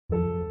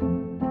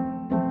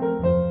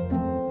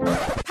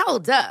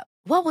Hold up.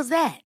 What was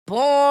that?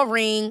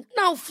 Boring.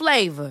 No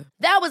flavor.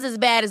 That was as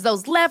bad as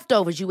those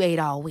leftovers you ate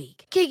all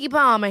week. Keke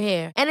Palmer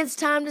here, and it's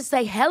time to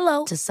say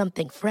hello to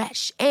something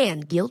fresh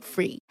and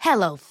guilt-free.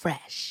 Hello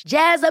Fresh.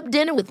 Jazz up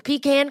dinner with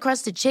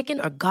pecan-crusted chicken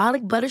or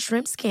garlic butter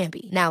shrimp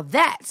scampi. Now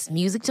that's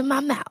music to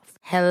my mouth.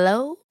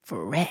 Hello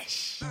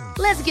Fresh.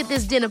 Let's get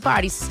this dinner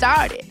party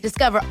started.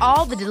 Discover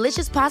all the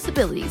delicious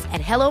possibilities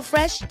at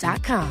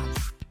hellofresh.com.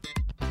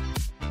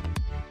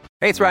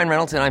 Hey, it's Ryan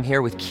Reynolds, and I'm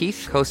here with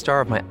Keith,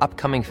 co-star of my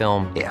upcoming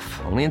film,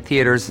 If, only in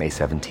theaters May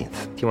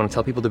 17th. Do you want to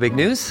tell people the big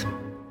news?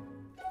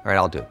 All right,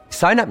 I'll do it.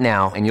 Sign up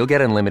now and you'll get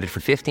unlimited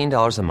for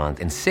 $15 a month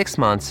and 6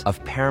 months of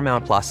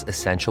Paramount Plus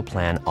Essential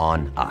Plan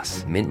on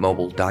us.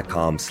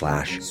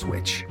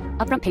 MintMobile.com/switch.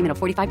 Upfront payment of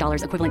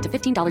 $45 equivalent to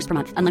 $15 per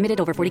month. Unlimited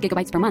over 40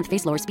 gigabytes per month.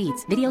 Face lower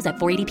speeds. Videos at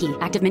 480p.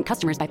 Active Mint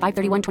customers by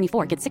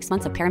 531.24 get 6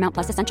 months of Paramount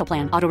Plus Essential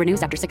Plan. Auto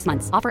renews after 6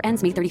 months. Offer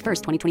ends May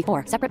 31st,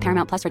 2024. Separate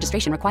Paramount Plus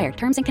registration required.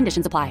 Terms and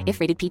conditions apply if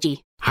rated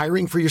PG.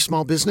 Hiring for your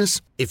small business?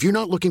 If you're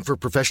not looking for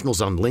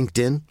professionals on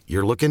LinkedIn,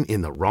 you're looking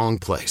in the wrong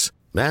place.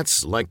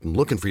 That's like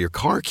looking for your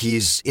car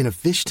keys in a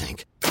fish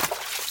tank.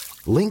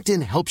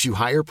 LinkedIn helps you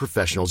hire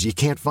professionals you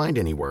can't find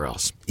anywhere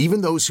else,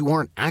 even those who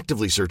aren't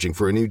actively searching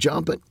for a new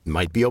job but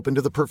might be open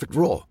to the perfect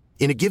role.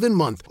 In a given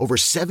month, over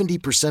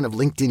 70% of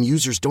LinkedIn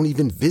users don't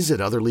even visit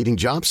other leading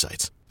job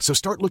sites. So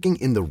start looking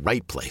in the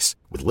right place.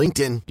 With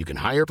LinkedIn, you can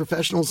hire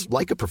professionals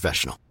like a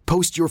professional.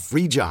 Post your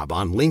free job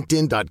on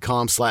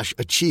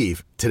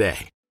linkedin.com/achieve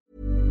today.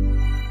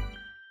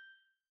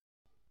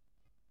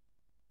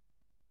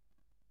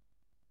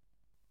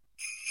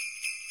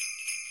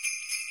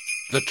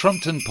 The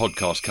Trumpton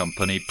Podcast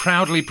Company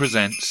proudly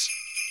presents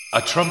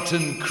A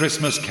Trumpton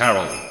Christmas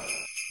Carol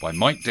by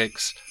Mike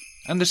Dix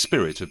and the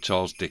spirit of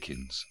Charles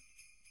Dickens.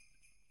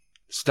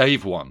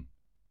 Stave 1,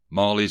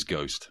 Marley's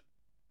Ghost.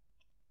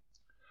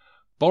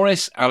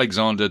 Boris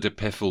Alexander de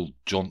Pfeffel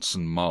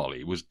Johnson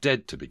Marley was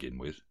dead to begin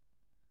with.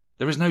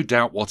 There is no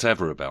doubt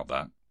whatever about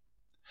that.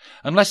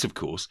 Unless, of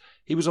course,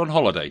 he was on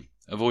holiday,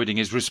 avoiding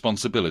his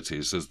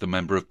responsibilities as the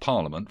Member of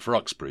Parliament for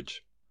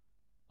Uxbridge.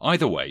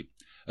 Either way,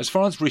 as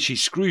far as Rishi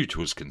Scrooge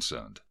was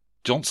concerned,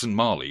 Johnson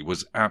Marley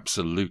was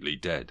absolutely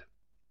dead.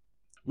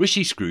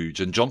 Rishi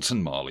Scrooge and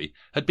Johnson Marley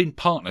had been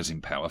partners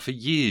in power for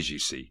years, you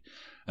see,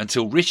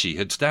 until Rishi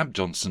had stabbed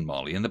Johnson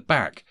Marley in the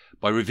back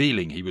by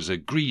revealing he was a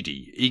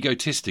greedy,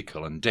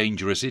 egotistical and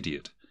dangerous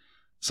idiot,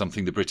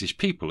 something the British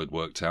people had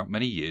worked out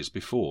many years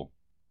before.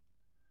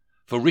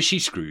 For Rishi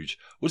Scrooge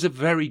was a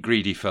very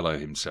greedy fellow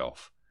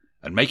himself,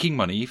 and making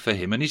money for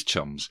him and his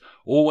chums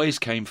always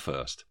came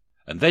first,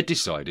 and they'd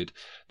decided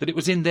that it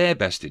was in their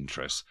best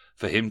interests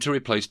for him to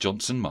replace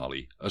Johnson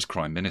Marley as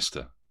Prime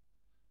Minister.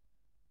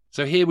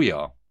 So here we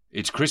are,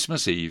 it's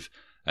Christmas Eve,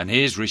 and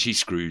here's Rishi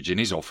Scrooge in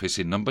his office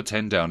in number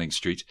 10 Downing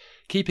Street,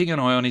 keeping an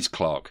eye on his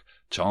clerk,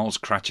 Charles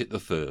Cratchit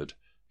III,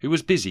 who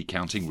was busy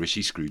counting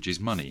Rishi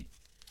Scrooge's money.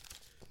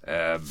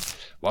 1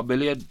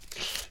 million,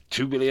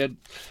 2 million,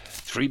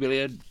 3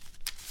 million...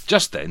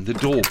 Just then the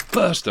door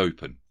burst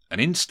open,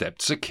 and in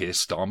stepped Sir Keir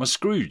Starmer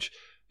Scrooge,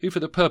 who for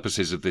the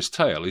purposes of this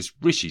tale is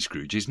Rishi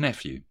Scrooge's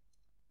nephew.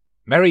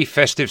 "Merry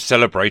festive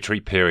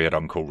celebratory period,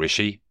 Uncle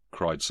Rishi,"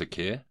 cried Sir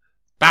Keir.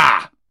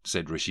 "Bah!"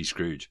 said Rishi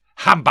Scrooge.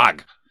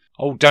 "Humbug!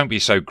 Oh, don't be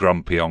so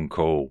grumpy,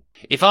 Uncle.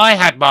 If I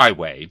had my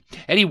way,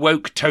 any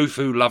woke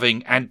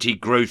tofu-loving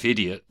anti-growth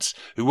idiots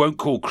who won't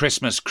call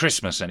Christmas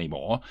Christmas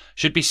anymore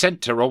should be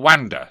sent to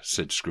Rwanda,"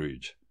 said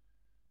Scrooge.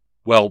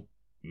 "Well,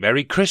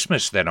 Merry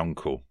Christmas then,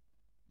 Uncle."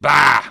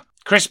 "Bah!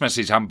 Christmas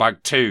is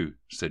humbug too,"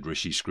 said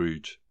Rishi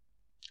Scrooge.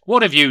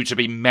 "What have you to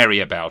be merry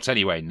about,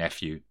 anyway,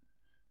 nephew?"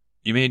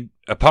 "You mean,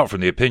 apart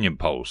from the opinion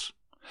polls?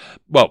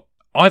 Well,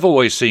 I've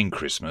always seen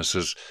Christmas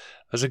as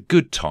a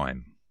good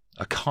time,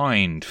 a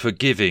kind,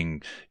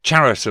 forgiving,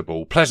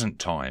 charitable, pleasant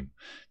time,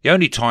 the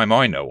only time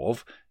I know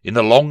of, in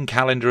the long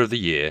calendar of the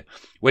year,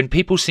 when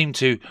people seem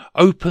to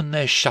open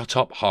their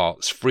shut-up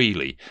hearts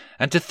freely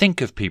and to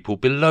think of people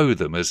below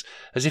them as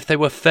if they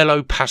were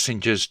fellow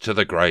passengers to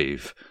the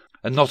grave,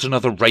 and not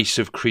another race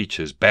of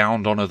creatures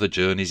bound on other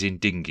journeys in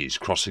dinghies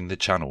crossing the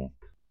channel."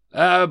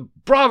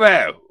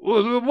 Bravo!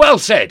 Well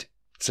said,"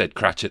 said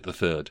Cratchit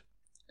III.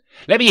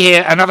 "Let me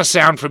hear another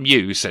sound from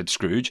you," said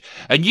Scrooge,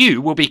 "and you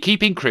will be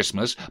keeping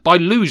Christmas by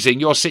losing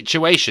your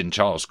situation,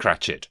 Charles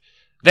Cratchit.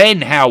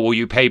 Then how will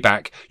you pay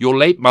back your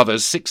late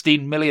mother's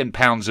 £16 million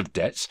of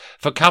debts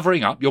for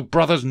covering up your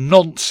brother's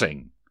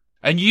noncing?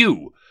 And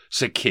you,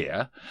 Sir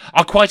Keir,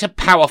 are quite a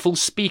powerful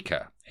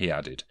speaker," he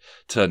added,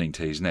 turning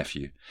to his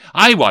nephew.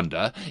 "I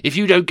wonder if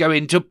you don't go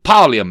into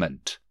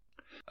Parliament."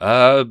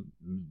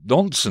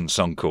 Nonsense,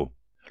 Uncle.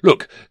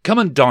 Look, come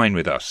and dine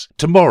with us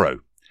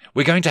tomorrow.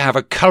 We're going to have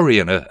a curry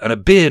and a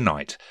beer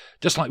night,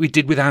 just like we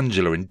did with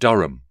Angela in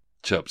Durham,"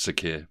 chirped Sir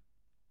Keir.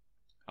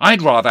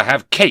 "I'd rather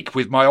have cake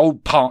with my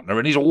old partner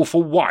and his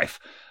awful wife,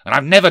 and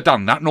I've never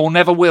done that nor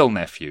never will,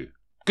 nephew.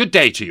 Good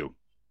day to you."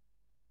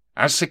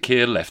 As Sir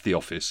Keir left the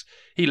office,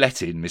 he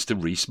let in Mr.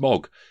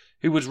 Rees-Mogg,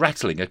 who was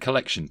rattling a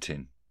collection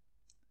tin.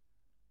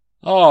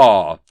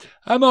 "Ah,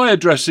 am I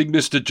addressing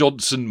Mr.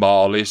 Johnson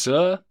Marley,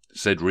 sir?"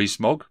 said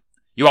Rees-Mogg.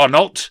 "You are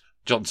not,"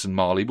 Johnson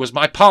Marley was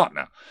my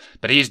partner,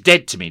 but he is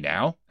dead to me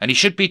now, and he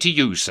should be to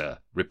you, sir,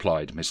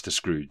 replied Mr.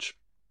 Scrooge.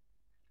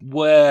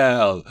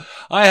 Well,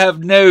 I have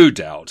no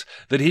doubt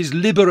that his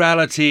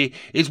liberality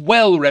is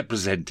well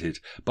represented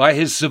by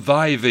his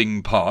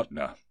surviving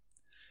partner.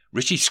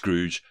 Rishi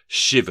Scrooge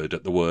shivered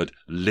at the word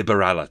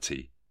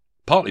liberality,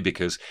 partly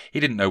because he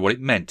didn't know what it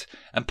meant,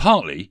 and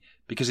partly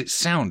because it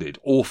sounded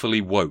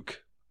awfully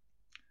woke.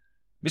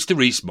 Mr.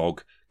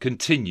 Rees-Mogg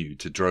continued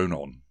to drone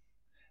on.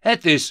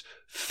 At this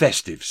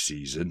festive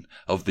season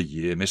of the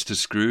year, Mr.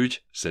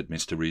 Scrooge, said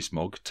Mr.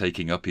 Rees-Mogg,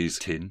 taking up his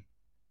tin,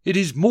 it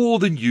is more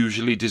than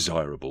usually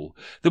desirable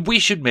that we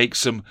should make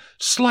some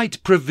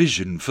slight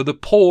provision for the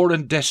poor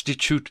and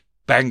destitute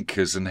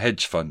bankers and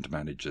hedge fund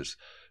managers,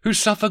 who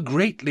suffer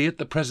greatly at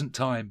the present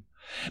time.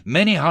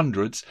 Many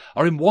hundreds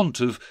are in want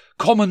of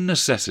common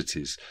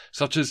necessities,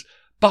 such as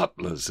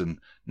butlers and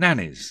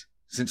nannies,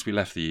 since we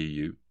left the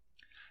EU.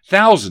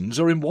 Thousands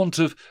are in want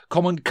of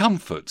common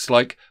comforts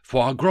like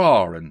foie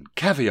gras and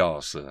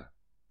caviar, sir.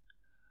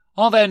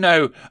 Are there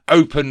no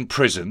open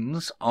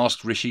prisons?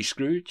 Asked Rishi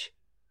Scrooge.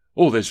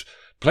 Oh, there's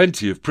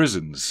plenty of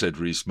prisons, said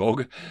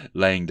Rees-Mogg,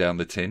 laying down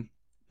the tin.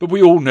 But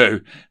we all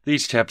know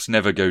these chaps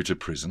never go to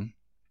prison.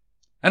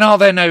 And are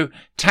there no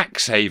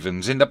tax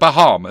havens in the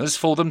Bahamas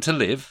for them to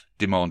live?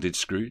 Demanded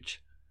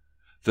Scrooge.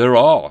 There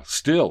are,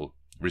 still,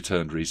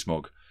 returned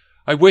Rees-Mogg.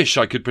 I wish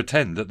I could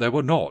pretend that there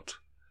were not.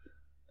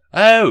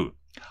 Oh,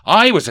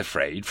 I was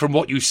afraid, from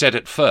what you said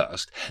at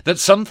first, that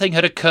something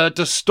had occurred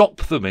to stop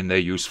them in their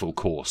useful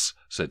course,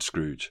 said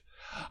Scrooge.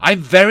 I'm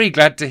very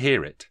glad to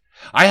hear it.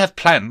 I have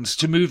plans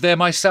to move there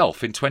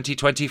myself in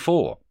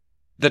 2024.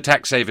 The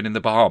tax haven in the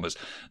Bahamas,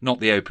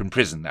 not the open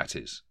prison, that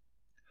is.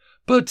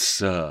 But,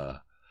 sir,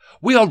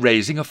 we are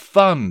raising a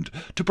fund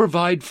to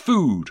provide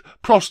food,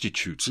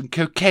 prostitutes and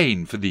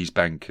cocaine for these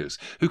bankers,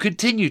 who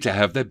continue to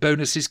have their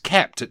bonuses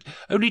capped at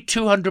only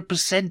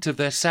 200% of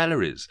their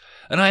salaries,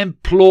 and I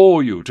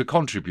implore you to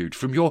contribute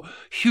from your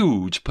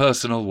huge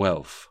personal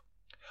wealth.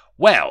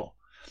 Well,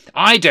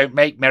 I don't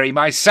make merry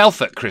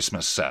myself at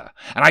Christmas, sir,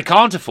 and I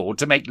can't afford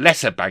to make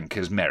lesser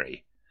bankers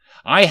merry.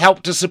 I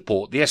help to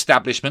support the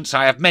establishments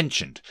I have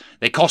mentioned.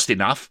 They cost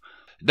enough.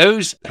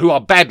 Those who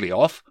are badly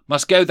off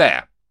must go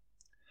there.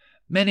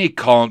 Many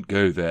can't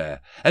go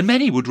there, and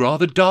many would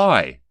rather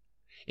die.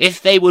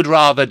 If they would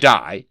rather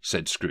die,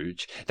 said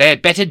Scrooge, they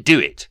had better do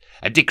it,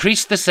 and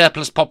decrease the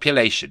surplus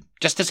population,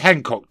 just as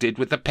Hancock did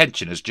with the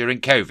pensioners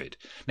during COVID.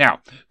 Now,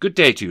 good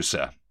day to you,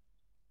 sir.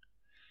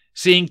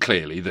 Seeing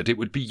clearly that it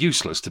would be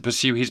useless to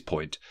pursue his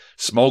point,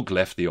 Smog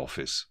left the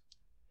office.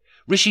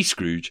 Rishi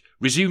Scrooge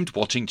resumed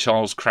watching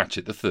Charles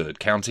Cratchit III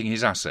counting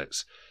his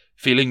assets,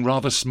 feeling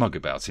rather smug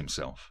about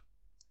himself.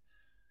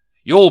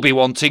 "You'll be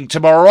wanting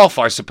tomorrow off,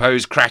 I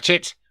suppose,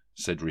 Cratchit,"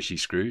 said Rishi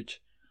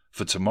Scrooge,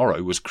 for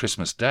tomorrow was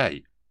Christmas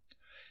Day.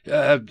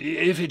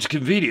 If it's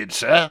convenient,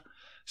 sir,"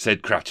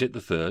 said Cratchit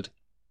III.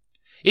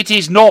 "It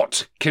is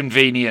not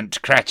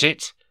convenient,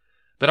 Cratchit,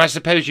 but I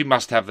suppose you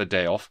must have the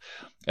day off,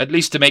 at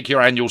least to make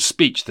your annual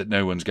speech that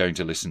no one's going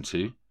to listen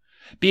to.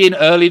 Be in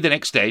early the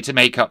next day to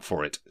make up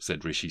for it,"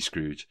 said Rishi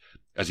Scrooge,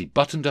 as he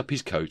buttoned up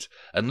his coat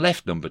and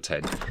left number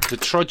 10 to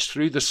trudge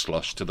through the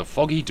slush to the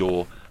foggy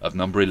door of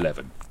number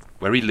 11,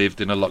 where he lived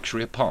in a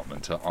luxury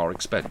apartment at our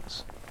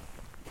expense.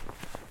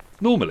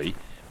 Normally,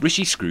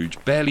 Rishi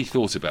Scrooge barely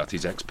thought about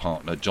his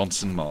ex-partner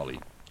Johnson Marley,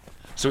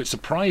 so it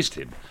surprised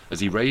him as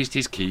he raised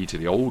his key to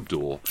the old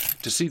door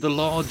to see the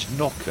large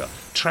knocker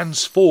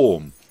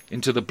transform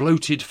into the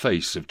bloated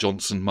face of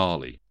Johnson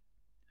Marley.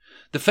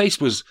 The face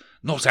was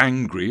not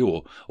angry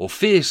or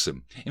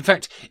fearsome. In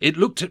fact, it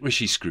looked at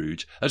Rishi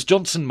Scrooge as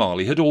Johnson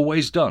Marley had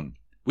always done,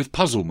 with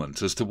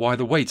puzzlement as to why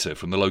the waiter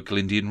from the local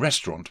Indian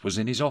restaurant was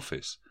in his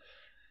office.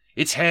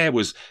 Its hair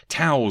was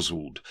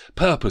tousled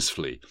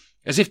purposefully,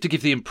 as if to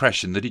give the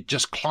impression that it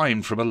just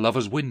climbed from a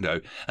lover's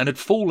window and had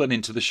fallen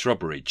into the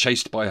shrubbery,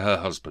 chased by her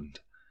husband.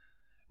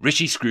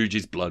 Rishi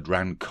Scrooge's blood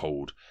ran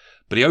cold,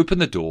 but he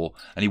opened the door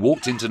and he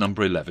walked into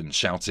number 11,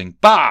 shouting,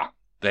 "Bah!"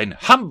 then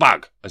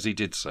 "Humbug!" as he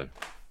did so.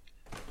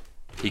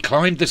 He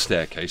climbed the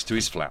staircase to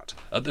his flat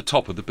at the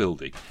top of the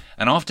building,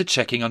 and after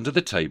checking under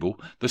the table,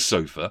 the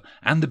sofa,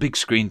 and the big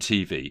screen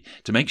TV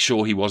to make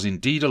sure he was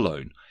indeed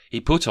alone, he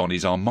put on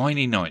his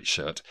Armani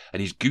nightshirt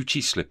and his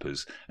Gucci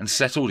slippers and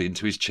settled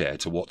into his chair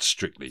to watch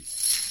Strictly.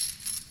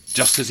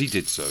 Just as he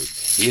did so,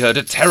 he heard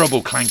a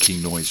terrible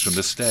clanking noise from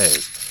the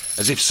stairs,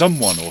 as if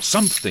someone or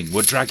something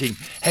were dragging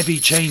heavy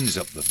chains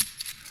up them.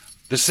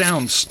 The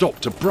sound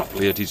stopped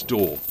abruptly at his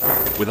door,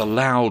 with a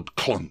loud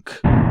clunk.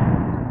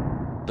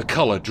 The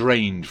colour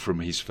drained from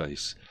his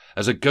face,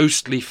 as a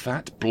ghostly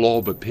fat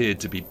blob appeared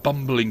to be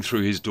bumbling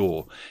through his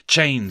door,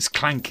 chains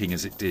clanking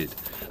as it did,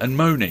 and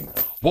moaning,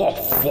 "Whoop,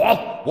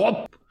 whoop,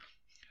 whoop."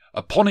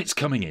 Upon its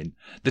coming in,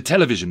 the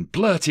television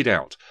blurted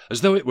out,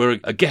 as though it were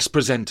a guest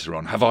presenter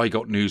on Have I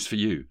Got News for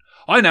You.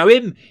 "I know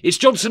him! It's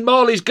Johnson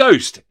Marley's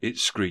ghost!" it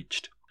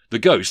screeched. The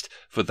ghost,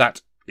 for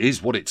that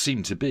is what it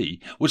seemed to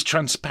be, was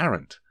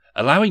transparent,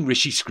 allowing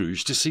Rishi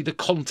Scrooge to see the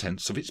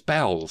contents of its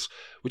bowels,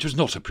 which was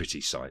not a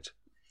pretty sight.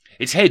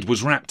 Its head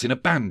was wrapped in a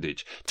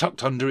bandage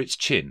tucked under its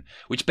chin,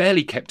 which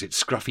barely kept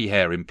its scruffy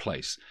hair in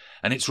place,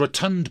 and its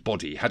rotund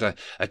body had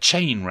a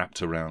chain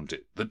wrapped around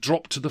it that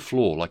dropped to the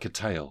floor like a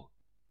tail.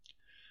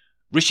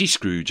 Rishi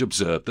Scrooge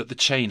observed that the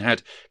chain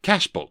had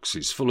cash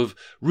boxes full of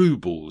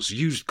roubles,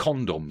 used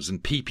condoms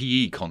and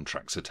PPE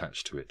contracts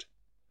attached to it.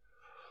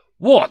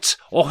 "What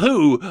or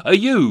who are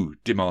you?"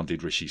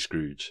 demanded Rishi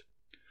Scrooge.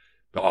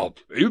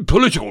 "In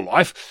political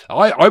life,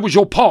 I was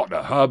your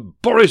partner,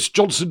 Boris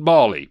Johnson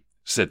Marley,"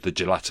 said the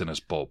gelatinous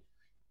Bob.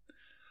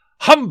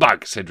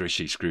 "Humbug," said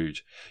Rishi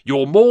Scrooge.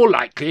 "You're more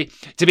likely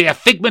to be a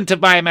figment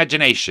of my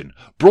imagination,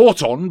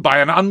 brought on by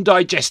an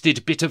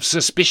undigested bit of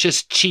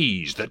suspicious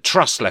cheese that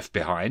Truss left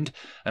behind,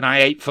 and I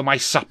ate for my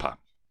supper."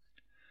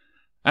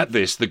 At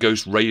this, the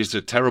ghost raised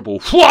a terrible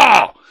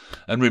whah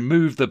and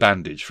removed the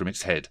bandage from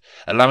its head,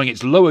 allowing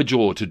its lower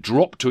jaw to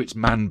drop to its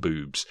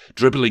man-boobs,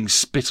 dribbling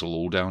spittle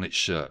all down its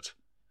shirt.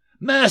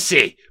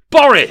 "Mercy!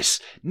 Boris!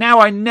 Now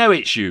I know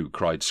it's you!"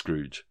 cried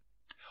Scrooge.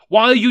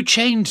 "Why are you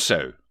chained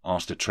so?"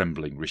 asked a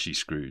trembling Rishi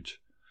Scrooge.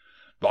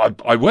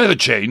 I wear the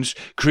chains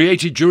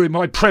created during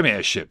my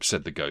premiership,"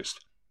 said the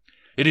ghost.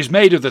 "It is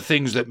made of the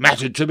things that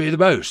mattered to me the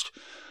most.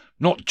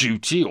 Not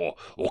duty or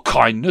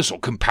kindness or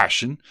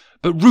compassion,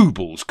 but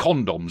roubles,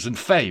 condoms and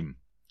fame.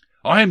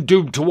 I am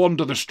doomed to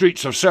wander the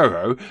streets of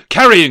Soho,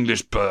 carrying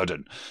this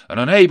burden, and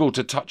unable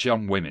to touch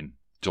young women,"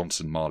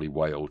 Johnson Marley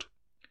wailed.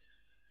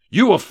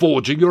 "You are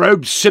forging your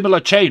own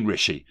similar chain,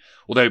 Rishi,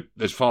 although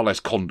there's far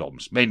less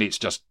condoms. Mainly it's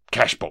just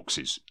cash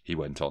boxes," he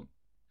went on.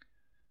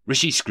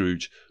 Rishi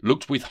Scrooge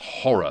looked with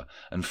horror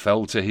and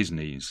fell to his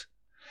knees.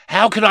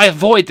 "How can I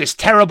avoid this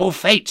terrible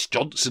fate,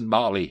 Johnson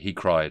Marley?" he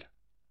cried.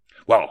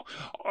 "Well,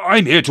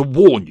 I'm here to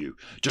warn you,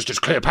 just as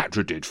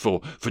Cleopatra did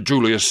for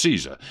Julius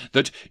Caesar,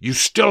 that you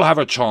still have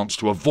a chance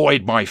to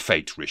avoid my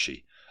fate,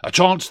 Rishi. A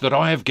chance that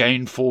I have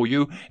gained for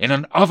you in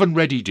an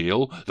oven-ready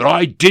deal that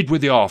I did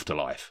with the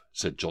afterlife,"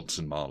 said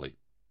Johnson Marley.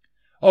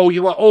 "Oh,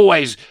 you were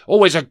always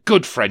a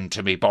good friend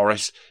to me,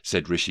 Boris,"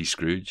 said Rishi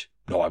Scrooge.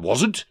 "No, I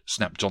wasn't,"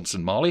 snapped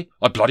Johnson Marley.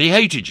 "I bloody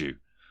hated you."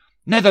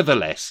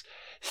 "Nevertheless,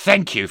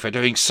 thank you for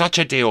doing such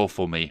a deal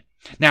for me.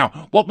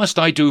 Now, what must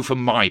I do for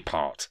my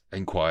part?"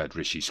 inquired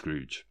Rishi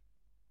Scrooge.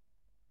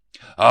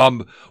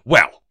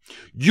 Well,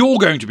 you're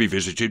going to be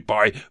visited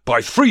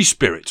by free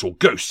spirits, or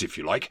ghosts if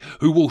you like,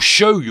 who will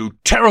show you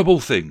terrible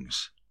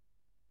things."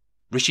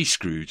 Rishi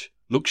Scrooge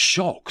looked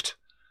shocked.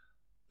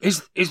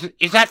 Is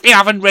that the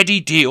oven-ready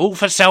deal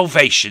for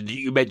salvation that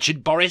you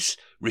mentioned, Boris?"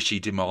 Rishi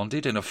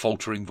demanded in a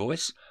faltering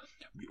voice.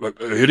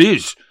 "It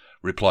is,"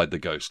 replied the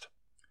ghost.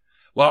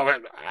 "Well,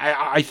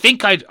 I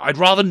think I'd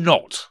rather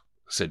not,"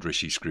 said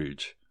Rishi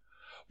Scrooge.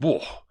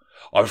 "Whoa,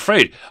 I'm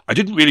afraid I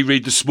didn't really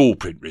read the small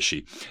print,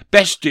 Rishi.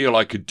 Best deal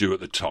I could do at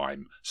the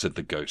time," said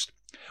the ghost.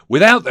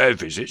 "Without their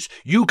visits,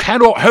 you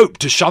cannot hope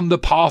to shun the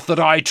path that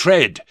I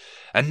tread.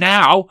 And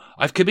now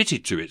I've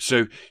committed to it,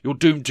 so you're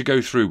doomed to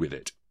go through with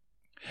it.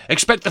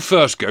 Expect the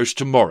first ghost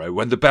tomorrow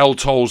when the bell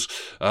tolls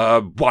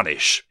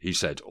 1-ish, he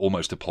said,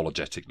 almost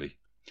apologetically.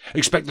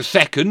 Expect the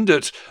second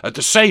at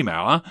the same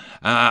hour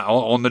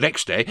on the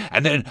next day,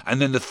 and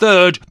then the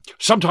third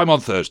sometime on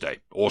Thursday,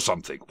 or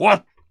something.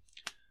 What?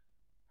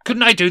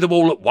 Couldn't I do them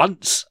all at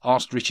once?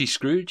 Asked Rishi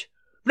Scrooge.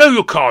 No,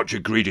 you can't, you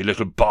greedy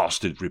little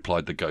bastard,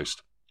 replied the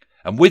ghost.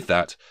 And with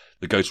that,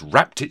 the ghost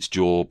wrapped its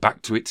jaw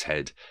back to its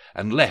head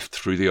and left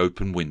through the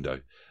open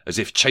window, as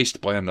if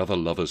chased by another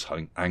lover's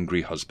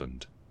angry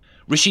husband.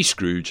 Rishi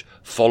Scrooge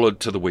followed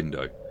to the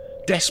window.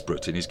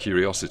 Desperate in his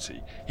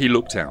curiosity, he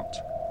looked out.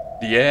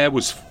 The air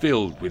was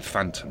filled with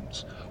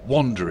phantoms,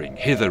 wandering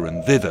hither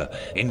and thither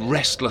in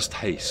restless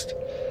haste,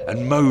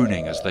 and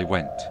moaning as they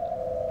went.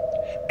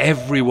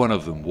 Every one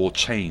of them wore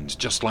chains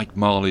just like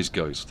Marley's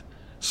ghost.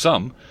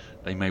 Some,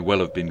 they may well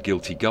have been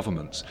guilty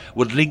governments,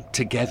 were linked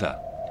together.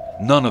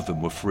 None of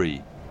them were free.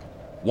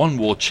 One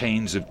wore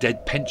chains of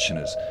dead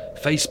pensioners,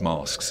 face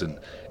masks and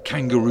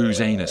kangaroos'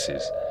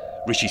 anuses.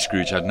 Rishi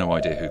Scrooge had no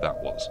idea who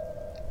that was.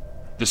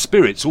 The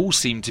spirits all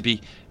seemed to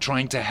be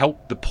trying to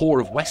help the poor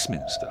of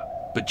Westminster,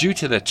 but due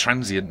to their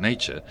transient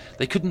nature,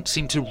 they couldn't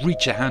seem to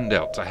reach a hand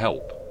out to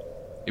help.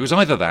 It was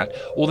either that,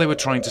 or they were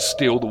trying to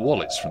steal the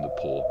wallets from the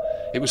poor.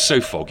 It was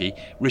so foggy,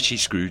 Rishi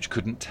Scrooge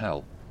couldn't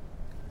tell.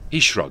 He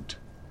shrugged,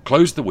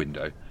 closed the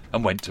window,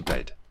 and went to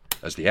bed,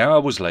 as the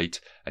hour was late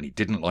and he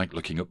didn't like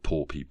looking at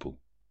poor people.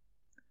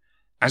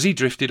 As he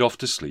drifted off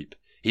to sleep,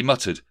 he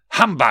muttered,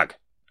 "Humbug!"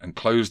 and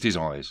closed his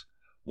eyes,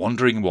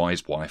 wondering why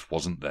his wife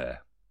wasn't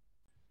there.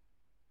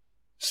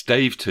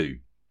 Stave 2,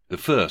 the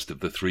first of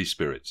the three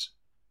spirits.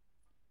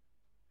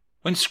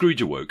 When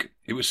Scrooge awoke,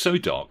 it was so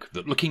dark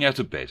that looking out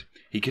of bed,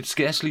 he could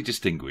scarcely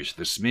distinguish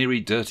the smeary,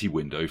 dirty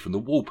window from the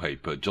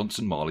wallpaper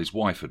Johnson Marley's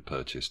wife had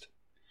purchased.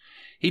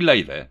 He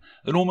lay there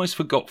and almost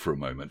forgot for a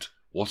moment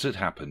what had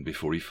happened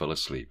before he fell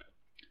asleep.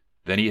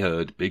 Then he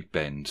heard Big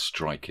Ben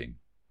striking.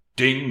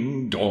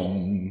 Ding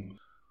dong!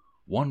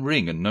 One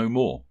ring and no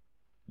more.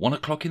 1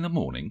 o'clock in the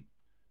morning,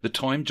 the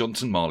time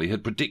Johnson Marley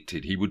had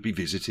predicted he would be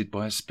visited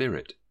by a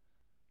spirit.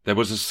 There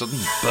was a sudden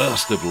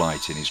burst of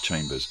light in his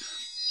chambers,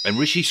 and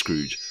Rishi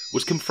Scrooge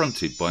was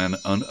confronted by an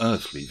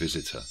unearthly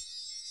visitor.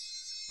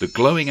 The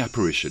glowing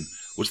apparition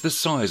was the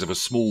size of a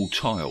small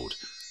child,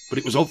 but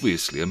it was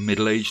obviously a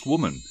middle-aged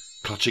woman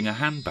clutching a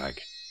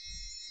handbag.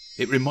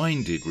 It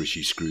reminded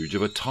Rishi Scrooge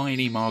of a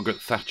tiny Margaret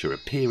Thatcher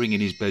appearing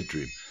in his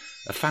bedroom,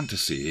 a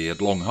fantasy he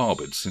had long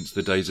harboured since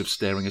the days of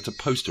staring at a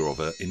poster of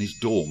her in his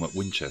dorm at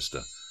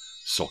Winchester,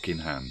 sock in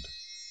hand.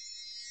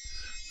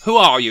 "Who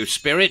are you,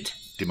 spirit?"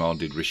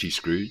 demanded Rishi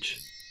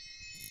Scrooge.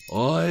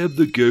 "I am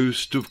the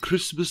ghost of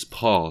Christmas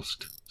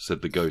past,"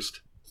 said the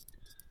ghost.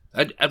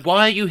 And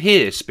why are you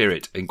here,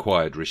 spirit?"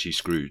 inquired Rishi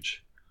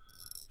Scrooge.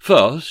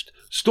 "First,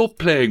 stop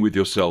playing with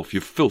yourself, you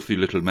filthy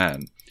little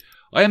man.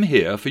 I am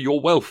here for your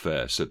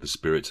welfare," said the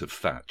spirit of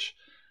Thatch.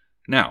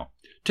 "Now,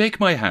 take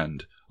my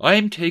hand. I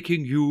am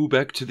taking you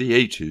back to the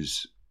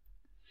 80s.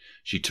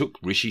 She took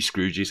Rishi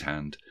Scrooge's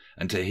hand,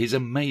 and to his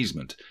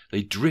amazement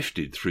they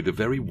drifted through the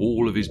very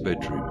wall of his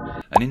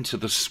bedroom and into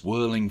the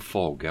swirling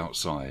fog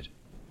outside.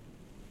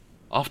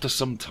 After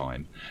some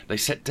time, they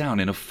sat down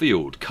in a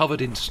field covered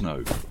in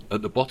snow.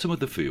 At the bottom of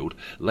the field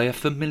lay a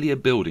familiar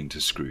building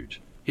to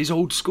Scrooge, his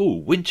old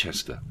school,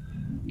 Winchester.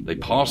 They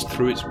passed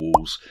through its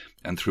walls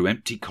and through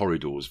empty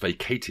corridors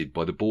vacated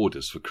by the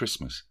boarders for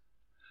Christmas.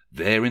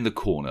 There in the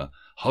corner,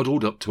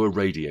 huddled up to a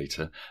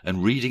radiator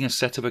and reading a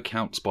set of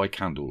accounts by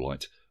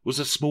candlelight, was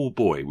a small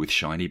boy with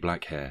shiny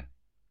black hair.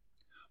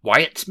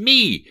 "Why, it's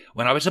me,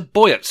 when I was a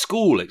boy at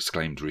school!"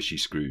 exclaimed Rishi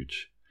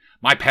Scrooge.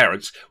 "My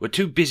parents were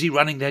too busy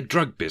running their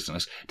drug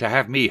business to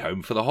have me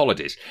home for the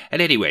holidays,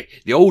 and anyway,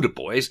 the older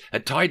boys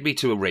had tied me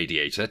to a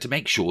radiator to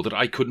make sure that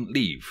I couldn't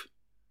leave."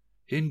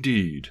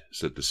 "Indeed,"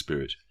 said the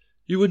spirit,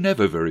 "you were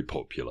never very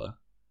popular.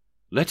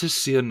 Let us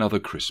see another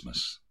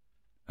Christmas."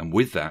 And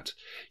with that,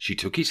 she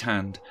took his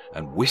hand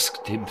and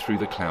whisked him through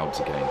the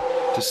clouds again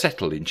to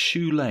settle in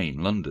Shoe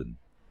Lane, London.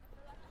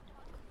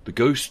 The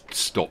ghost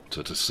stopped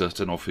at a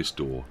certain office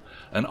door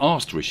and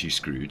asked Rishi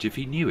Scrooge if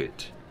he knew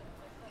it.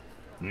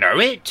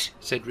 "Know it?"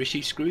 said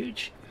Rishi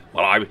Scrooge.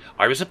 "Well,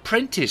 I was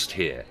apprenticed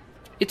here.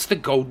 It's the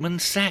Goldman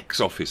Sachs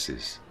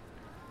offices."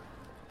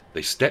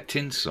 They stepped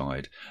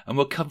inside and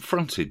were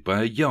confronted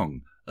by a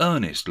young,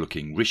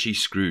 earnest-looking Rishi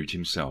Scrooge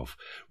himself,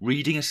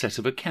 reading a set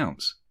of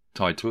accounts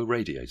tied to a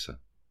radiator.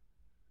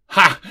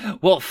 "Ha!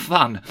 What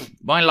fun!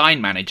 My line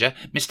manager,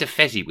 Mr.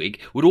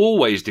 Fezziwig, would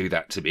always do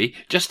that to me,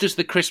 just as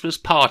the Christmas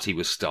party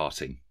was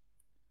starting."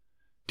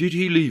 "Did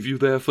he leave you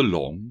there for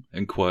long?"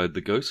 inquired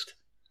the ghost.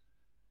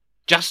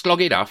 "Just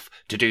long enough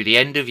to do the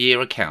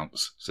end-of-year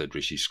accounts," said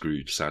Rishi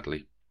Scrooge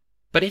sadly.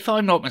 "But if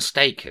I'm not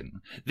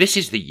mistaken, this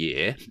is the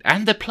year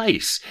and the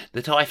place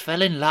that I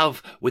fell in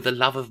love with the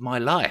love of my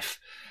life,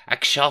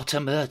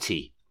 Akshata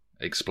Murti,"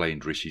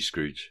 explained Rishi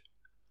Scrooge.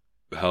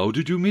 "How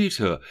did you meet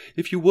her,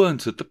 if you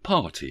weren't at the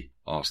party?"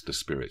 asked the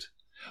spirit.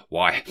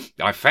 "Why,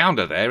 I found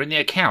her there in the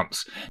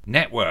accounts.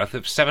 Net worth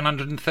of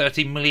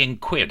 730 million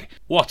quid.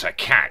 What a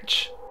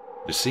catch!"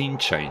 The scene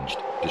changed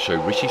to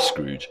show Rishi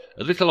Scrooge,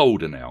 a little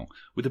older now,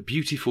 with a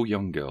beautiful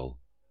young girl,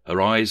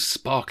 her eyes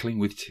sparkling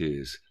with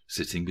tears,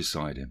 sitting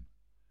beside him.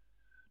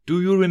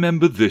 "Do you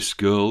remember this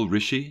girl,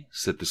 Rishi?"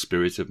 said the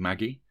spirit of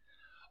Maggie.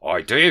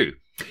 "I do.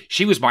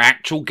 She was my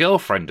actual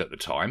girlfriend at the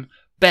time.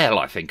 Belle,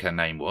 I think her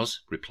name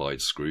was,"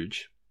 replied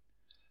Scrooge.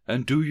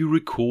 "And do you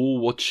recall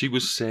what she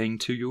was saying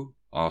to you?"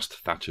 asked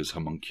Thatcher's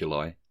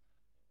homunculi.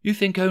 "You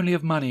think only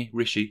of money,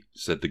 Rishi,"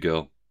 said the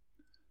girl.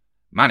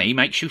 "Money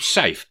makes you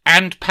safe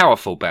and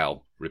powerful,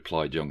 Belle,"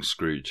 replied young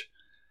Scrooge.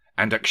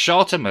 "And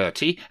Akshata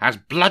Murti has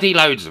bloody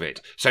loads of it,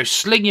 so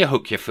sling your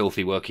hook, you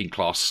filthy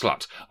working-class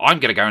slut.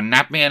 I'm going to go and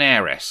nab me an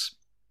heiress."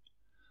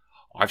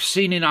 "I've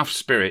seen enough,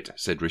 spirit,"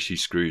 said Rishi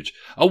Scrooge.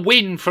 "A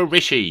win for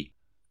Rishi."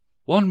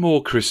 "One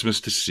more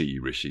Christmas to see,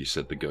 Rishi,"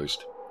 said the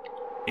ghost.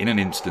 In an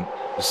instant,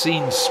 the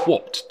scene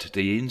swapped to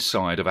the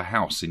inside of a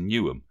house in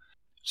Newham.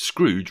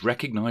 Scrooge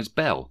recognised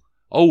Belle,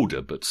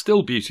 older but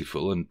still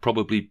beautiful and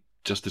probably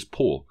just as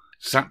poor,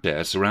 sat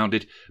there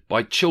surrounded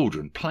by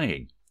children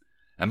playing.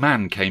 A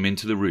man came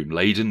into the room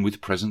laden with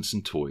presents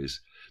and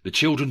toys. The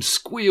children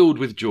squealed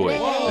with joy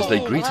as they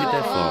greeted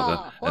their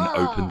father and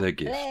opened their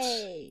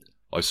gifts.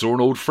 "I saw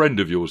an old friend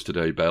of yours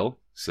today, Belle,"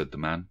 said the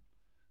man.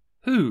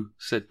 "Who?"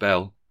 said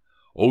Belle.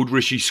 "Old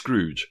Rishi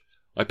Scrooge.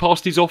 I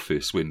passed his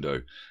office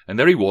window, and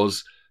there he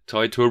was,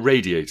 tied to a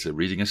radiator,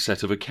 reading a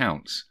set of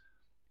accounts.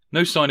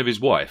 No sign of his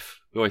wife,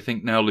 who I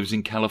think now lives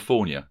in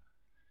California.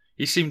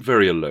 He seemed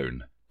very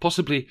alone,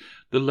 possibly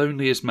the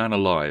loneliest man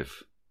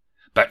alive."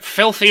 "But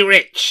filthy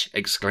rich!"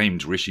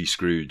 exclaimed Rishi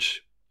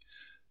Scrooge.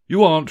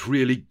 "You aren't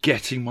really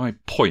getting my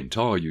point,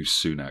 are you,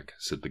 Sunak?"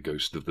 said the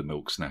ghost of the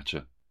milk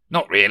snatcher.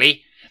 "Not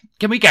really.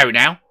 Can we go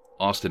now?"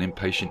 asked an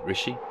impatient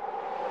Rishi.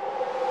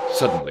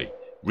 Suddenly,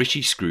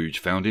 Rishi Scrooge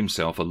found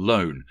himself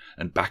alone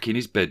and back in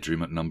his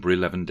bedroom at number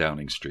 11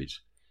 Downing Street.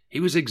 He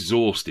was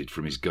exhausted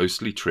from his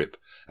ghostly trip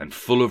and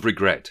full of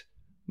regret,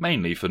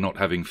 mainly for not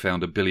having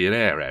found a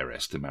billionaire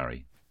heiress to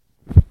marry.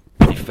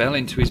 He fell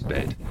into his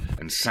bed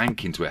and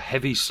sank into a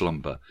heavy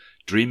slumber,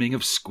 dreaming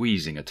of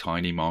squeezing a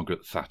tiny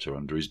Margaret Thatcher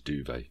under his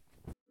duvet.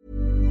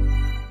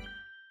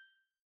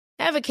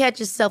 Ever catch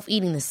yourself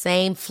eating the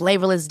same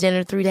flavorless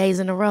dinner 3 days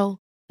in a row?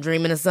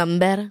 Dreaming of something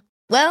better?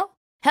 Well,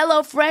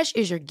 HelloFresh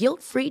is your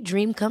guilt-free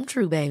dream come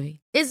true, baby.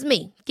 It's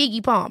me,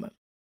 Keke Palmer.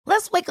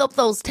 Let's wake up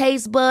those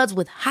taste buds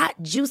with hot,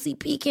 juicy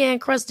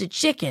pecan-crusted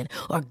chicken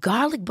or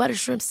garlic butter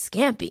shrimp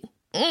scampi.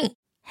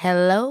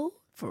 Hello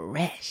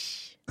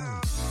Fresh.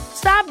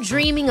 Stop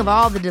dreaming of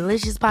all the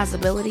delicious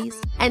possibilities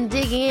and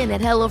dig in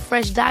at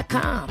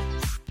HelloFresh.com.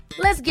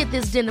 Let's get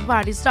this dinner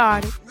party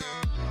started.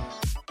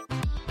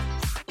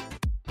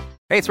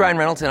 Hey, it's Ryan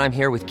Reynolds, and I'm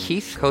here with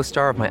Keith,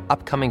 co-star of my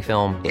upcoming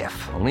film,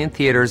 If, only in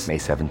theaters May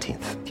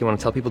 17th. Do you want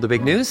to tell people the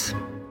big news?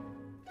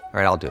 All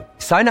right, I'll do it.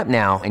 Sign up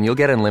now and you'll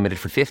get unlimited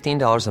for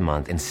 $15 a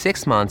month and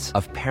 6 months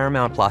of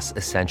Paramount Plus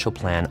Essential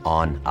Plan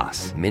on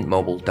us.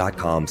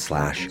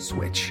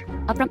 MintMobile.com/switch.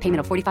 Upfront payment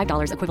of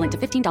 $45 equivalent to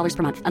 $15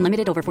 per month.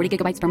 Unlimited over 40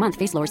 gigabytes per month.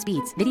 Face lower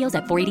speeds. Videos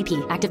at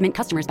 480p. Active Mint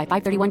customers by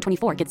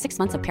 531.24 get 6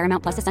 months of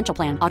Paramount Plus Essential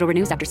Plan. Auto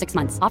renews after 6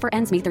 months. Offer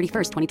ends May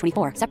 31st,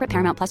 2024. Separate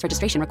Paramount Plus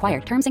registration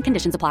required. Terms and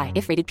conditions apply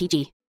if rated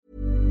PG.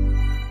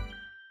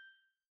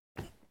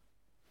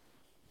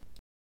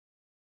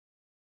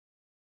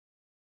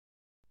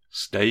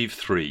 Stave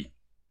 3,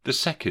 the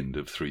second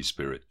of three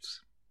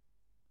spirits.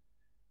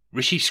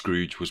 Rishi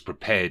Scrooge was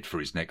prepared for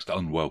his next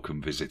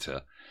unwelcome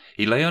visitor.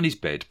 He lay on his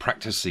bed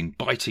practising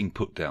biting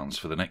put-downs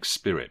for the next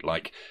spirit,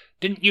 like,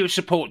 "Didn't you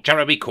support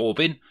Jeremy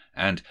Corbyn?"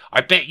 and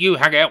 "I bet you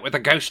hang out with the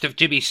ghost of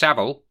Jimmy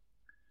Savile."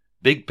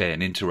 Big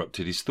Ben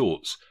interrupted his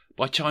thoughts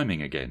by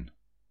chiming again.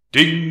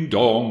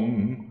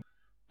 "Ding-dong!"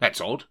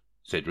 "That's odd,"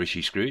 said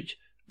Rishi Scrooge.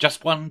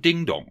 "Just one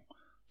ding-dong.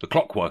 The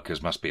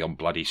clockworkers must be on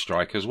bloody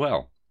strike as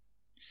well."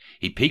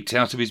 He peeked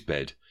out of his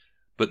bed,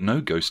 but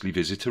no ghostly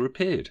visitor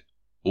appeared.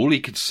 All he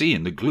could see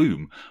in the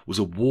gloom was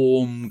a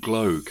warm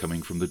glow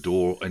coming from the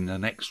door in the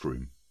next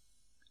room.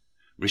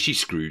 Rishi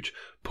Scrooge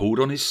pulled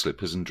on his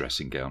slippers and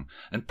dressing gown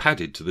and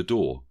padded to the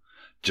door.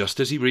 Just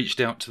as he reached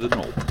out to the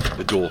knob,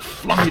 the door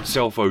flung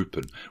itself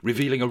open,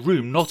 revealing a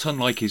room not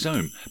unlike his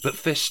own, but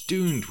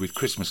festooned with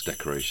Christmas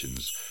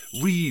decorations,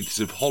 wreaths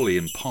of holly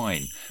and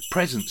pine,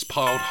 presents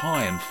piled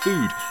high, and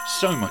food,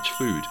 so much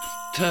food,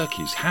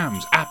 turkeys,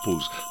 hams,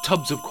 apples,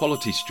 tubs of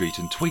Quality Street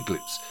and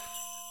twiglets.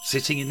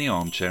 Sitting in the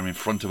armchair in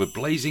front of a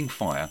blazing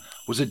fire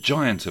was a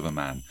giant of a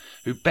man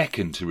who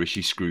beckoned to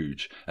Rishi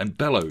Scrooge and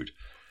bellowed,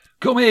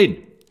 Come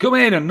in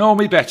and know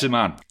me better,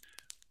 man."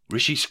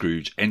 Rishi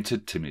Scrooge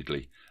entered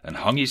timidly and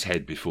hung his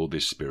head before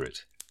this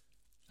spirit.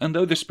 And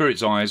though the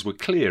spirit's eyes were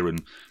clear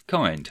and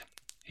kind,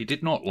 he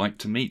did not like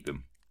to meet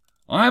them.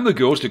 "I am the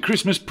ghost of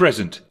Christmas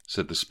present,"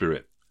 said the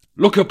spirit.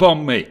 "Look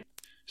upon me."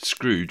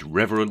 Scrooge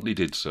reverently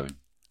did so.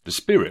 The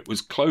spirit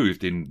was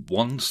clothed in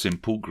one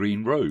simple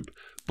green robe,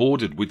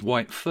 bordered with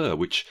white fur,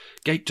 which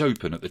gaped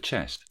open at the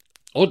chest.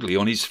 Oddly,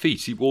 on his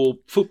feet he wore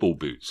football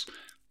boots,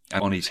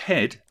 and on his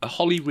head a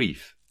holly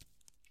wreath.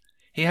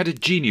 He had a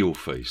genial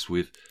face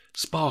with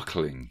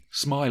sparkling,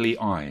 smiley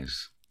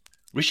eyes.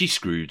 Rishi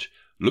Scrooge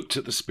looked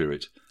at the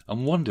spirit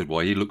and wondered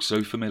why he looked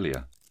so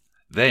familiar.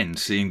 Then,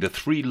 seeing the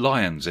 3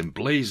 lions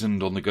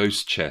emblazoned on the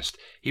ghost's chest,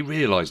 he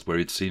realised where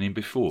he'd seen him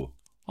before.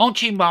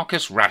 "Aren't you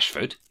Marcus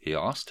Rashford?" he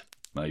asked.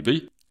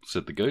 "Maybe,"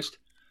 said the ghost.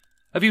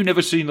 "Have you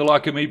never seen the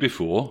like of me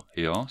before?"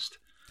 he asked.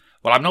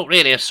 "Well, I'm not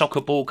really a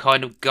soccer ball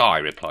kind of guy,"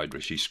 replied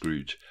Rishi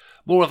Scrooge.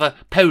 "More of a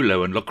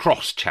polo and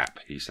lacrosse chap,"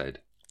 he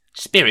said.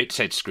 "Spirit,"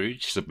 said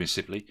Scrooge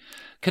submissively,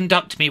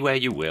 "conduct me where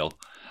you will.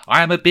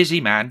 I am a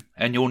busy man,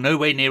 and you're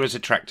nowhere near as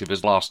attractive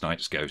as last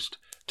night's ghost.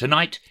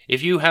 Tonight,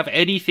 if you have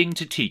anything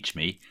to teach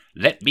me,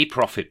 let me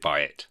profit by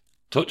it."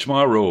 "Touch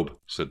my robe,"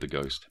 said the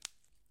ghost.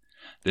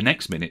 The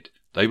next minute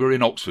they were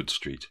in Oxford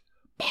Street,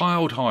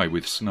 piled high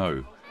with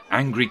snow,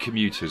 angry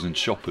commuters and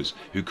shoppers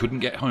who couldn't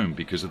get home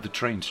because of the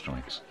train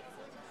strikes.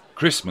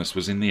 Christmas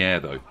was in the air,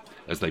 though,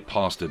 as they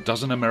passed a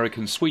dozen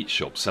American sweet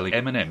shops selling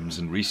M&Ms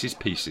and Reese's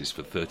Pieces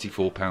for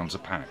 £34 a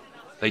pack.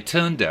 They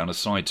turned down a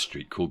side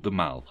street called the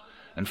Mall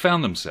and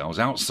found themselves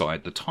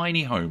outside the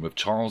tiny home of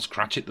Charles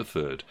Cratchit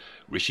III,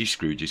 Rishi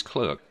Scrooge's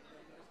clerk.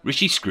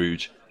 Rishi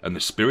Scrooge and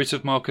the spirit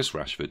of Marcus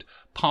Rashford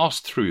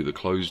passed through the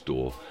closed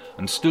door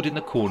and stood in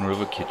the corner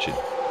of a kitchen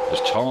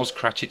as Charles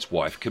Cratchit's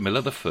wife,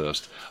 Camilla I,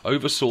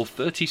 oversaw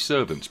 30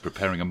 servants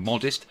preparing a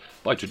modest,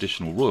 by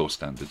traditional royal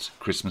standards,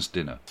 Christmas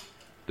dinner.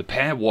 The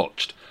pair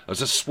watched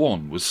as a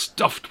swan was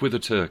stuffed with a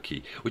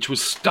turkey, which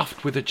was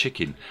stuffed with a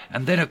chicken,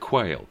 and then a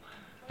quail,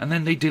 and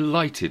then they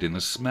delighted in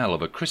the smell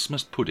of a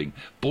Christmas pudding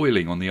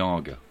boiling on the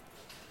Arga.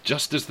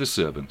 Just as the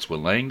servants were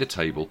laying the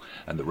table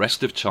and the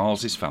rest of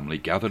Charles's family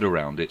gathered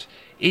around it,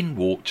 in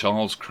walked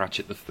Charles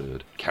Cratchit III,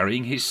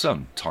 carrying his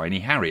son, Tiny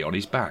Harry, on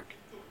his back.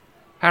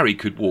 Harry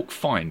could walk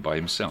fine by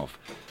himself,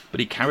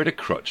 but he carried a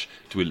crutch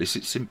to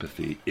elicit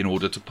sympathy in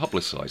order to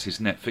publicise his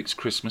Netflix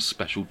Christmas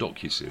special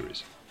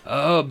docuseries.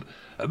 A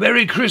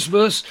Merry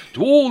Christmas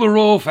to all the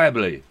royal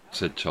family,"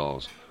 said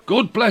Charles.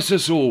 "God bless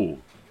us all."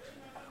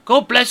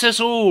 "God bless us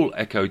all,"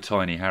 echoed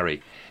Tiny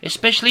Harry.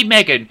 "Especially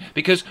Meghan,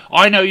 because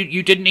I know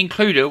you didn't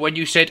include her when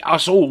you said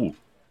us all."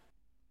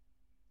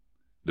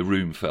 The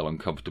room fell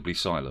uncomfortably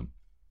silent.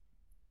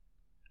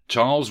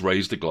 Charles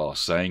raised a glass,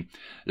 saying,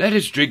 "Let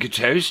us drink a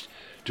toast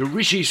to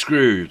Rishi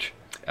Scrooge.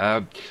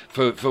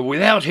 For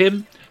without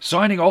him,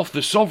 signing off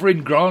the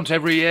sovereign grant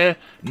every year,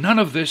 none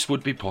of this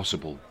would be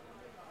possible.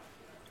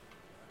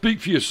 Speak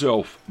for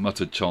yourself,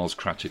 muttered Charles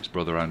Cratchit's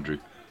brother Andrew.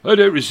 I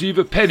don't receive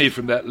a penny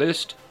from that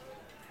list.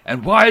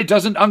 And why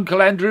doesn't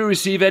Uncle Andrew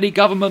receive any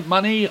government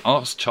money?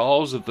 Asked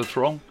Charles of the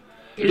throng.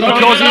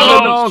 Because he's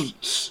a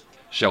nonce,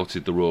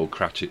 shouted the Royal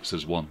Cratchits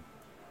as one.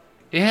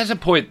 He has a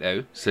point,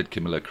 though, said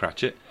Camilla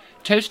Cratchit.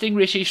 Toasting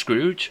Rishi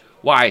Scrooge?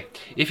 Why,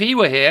 if he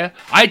were here,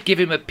 I'd give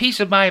him a piece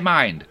of my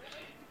mind.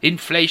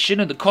 Inflation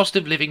and the cost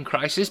of living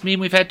crisis mean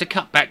we've had to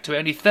cut back to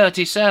only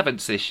 30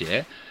 servants this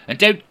year. And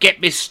don't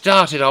get me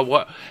started on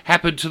what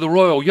happened to the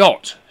royal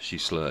yacht, she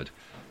slurred,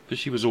 for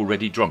she was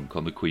already drunk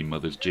on the Queen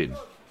Mother's gin.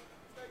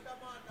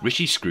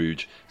 Rishi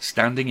Scrooge,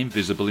 standing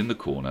invisible in the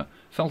corner,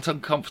 felt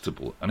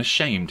uncomfortable and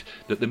ashamed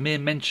that the mere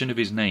mention of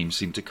his name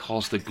seemed to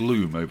cast a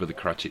gloom over the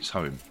Cratchits'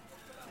 home.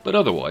 But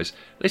otherwise,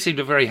 they seemed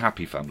a very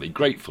happy family,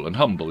 grateful and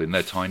humble in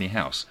their tiny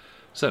house,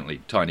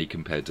 certainly tiny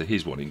compared to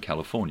his one in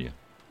California.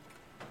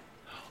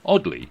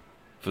 Oddly,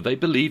 for they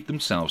believed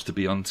themselves to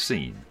be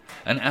unseen,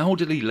 an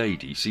elderly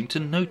lady seemed to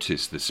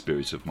notice the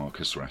spirit of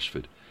Marcus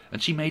Rashford,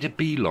 and she made a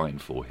beeline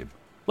for him.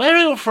 "Where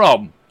are you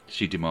from?"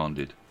 she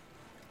demanded.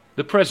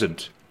 "The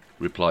present,"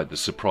 replied the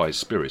surprised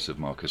spirit of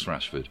Marcus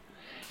Rashford.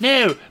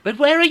 "No, but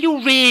where are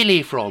you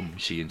really from?"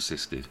 she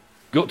insisted.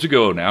 "Got to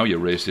go now, you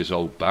racist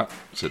old bat,"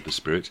 said the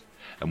spirit,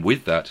 and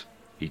with that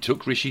he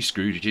took Rishi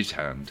Scrooge's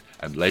hand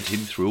and led him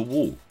through a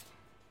wall.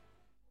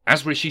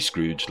 As Rishi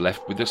Scrooge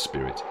left with the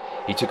spirit,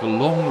 he took a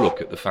long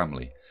look at the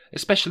family,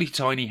 especially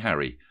Tiny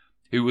Harry,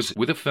 who was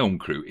with a film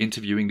crew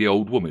interviewing the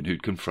old woman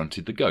who'd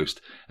confronted the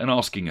ghost and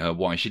asking her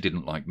why she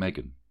didn't like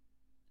Meghan.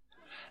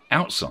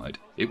 Outside,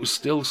 it was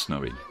still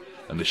snowing,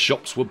 and the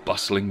shops were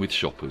bustling with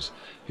shoppers,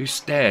 who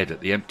stared at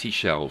the empty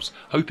shelves,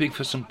 hoping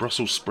for some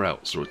Brussels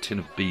sprouts or a tin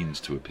of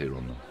beans to appear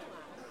on them.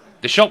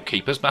 "The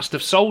shopkeepers must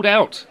have sold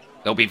out.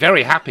 They'll be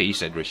very happy,"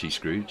 said Rishi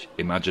Scrooge,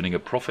 imagining a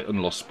profit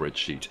and loss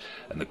spreadsheet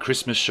and the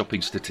Christmas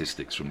shopping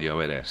statistics from the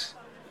ONS.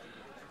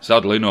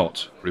 "Sadly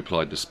not,"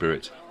 replied the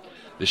spirit.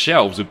 "The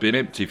shelves have been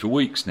empty for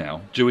weeks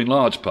now, due in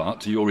large part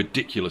to your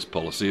ridiculous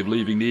policy of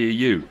leaving the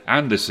EU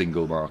and the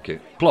single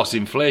market. Plus,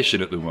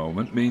 inflation at the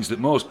moment means that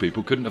most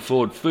people couldn't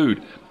afford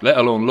food, let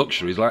alone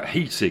luxuries like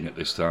heating at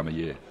this time of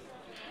year."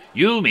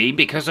 "You mean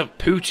because of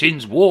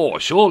Putin's war,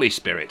 surely,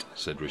 spirit,"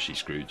 said Rishi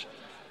Scrooge.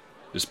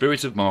 The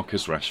spirit of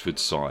Marcus Rashford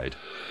sighed.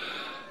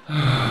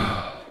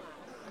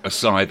 A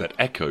sigh that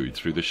echoed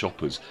through the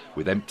shoppers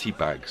with empty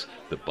bags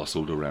that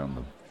bustled around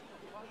them.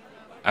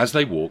 As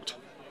they walked,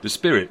 the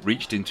spirit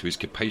reached into his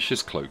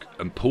capacious cloak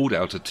and pulled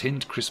out a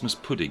tinned Christmas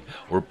pudding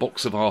or a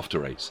box of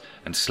after-eights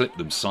and slipped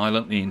them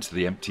silently into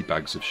the empty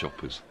bags of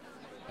shoppers.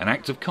 An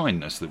act of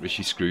kindness that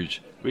Rishi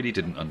Scrooge really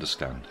didn't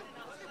understand.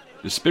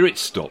 The spirit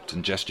stopped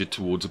and gestured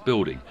towards a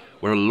building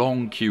where a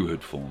long queue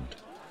had formed.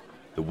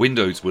 The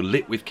windows were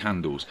lit with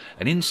candles,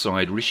 and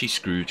inside Rishi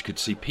Scrooge could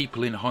see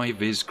people in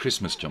high-vis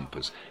Christmas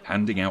jumpers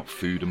handing out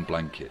food and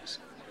blankets.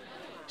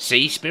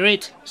 "See,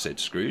 spirit," said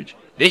Scrooge,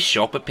 "this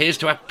shop appears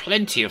to have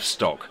plenty of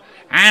stock,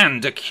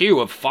 and a queue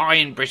of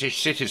fine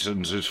British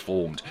citizens has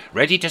formed,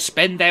 ready to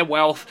spend their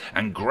wealth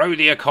and grow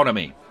the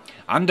economy.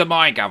 Under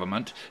my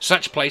government,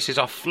 such places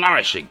are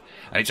flourishing,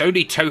 and it's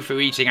only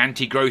tofu-eating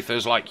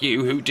anti-growthers like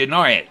you who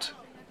deny it."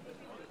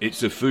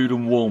 "It's a food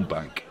and warm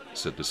bank,"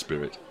 said the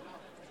spirit,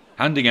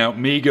 handing out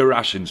meagre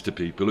rations to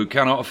people who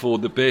cannot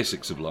afford the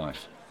basics of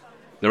life.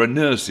 There are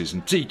nurses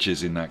and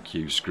teachers in that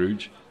queue,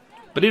 Scrooge.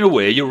 But in a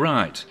way, you're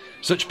right.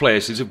 Such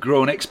places have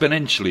grown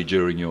exponentially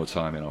during your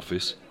time in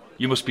office.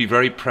 You must be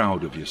very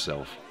proud of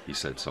yourself, he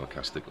said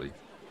sarcastically.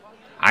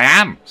 "I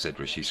am," said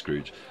Rishi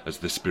Scrooge, as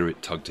the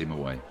spirit tugged him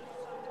away.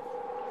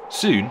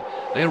 Soon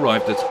they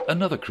arrived at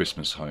another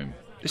Christmas home,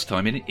 this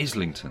time in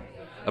Islington,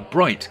 a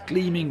bright,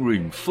 gleaming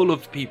room full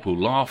of people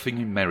laughing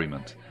in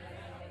merriment.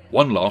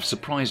 One laugh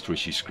surprised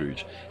Rishi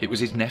Scrooge. It was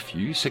his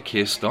nephew, Sir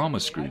Keir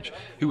Starmer Scrooge,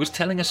 who was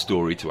telling a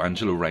story to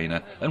Angela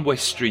Rayner and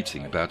Wes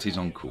Streeting about his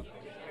uncle.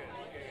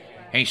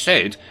 "He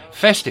said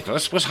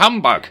Festivus was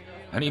humbug,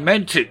 and he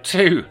meant it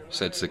too,"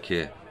 said Sir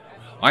Keir.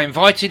 "I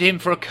invited him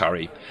for a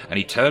curry, and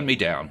he turned me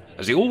down,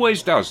 as he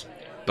always does,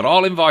 but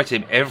I'll invite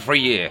him every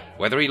year,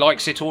 whether he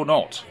likes it or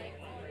not."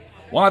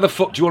 "Why the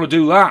fuck do you want to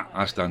do that?"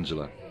 asked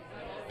Angela.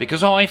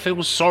 "Because I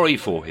feel sorry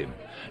for him.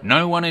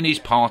 No one in his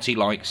party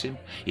likes him,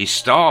 his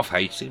staff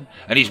hate him,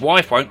 and his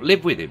wife won't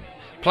live with him.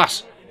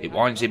 Plus, it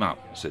winds him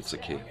up," said Sir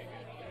Keir.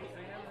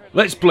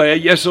 "Let's play a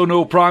yes or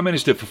no Prime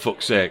Minister, for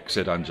fuck's sake,"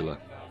 said Angela.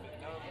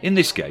 In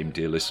this game,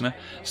 dear listener,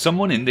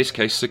 someone, in this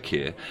case Sir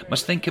Keir,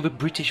 must think of a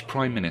British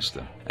Prime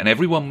Minister, and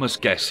everyone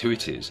must guess who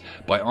it is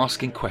by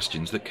asking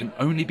questions that can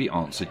only be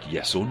answered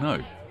yes or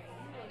no.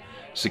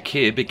 Sir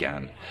Keir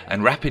began,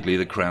 and rapidly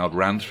the crowd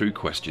ran through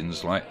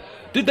questions like,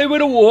 "Did they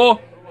win a war?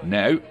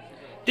 No.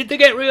 Did they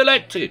get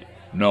re-elected?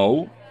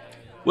 No.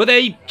 Were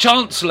they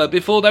Chancellor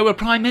before they were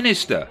Prime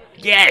Minister?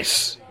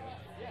 Yes.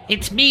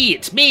 It's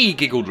me,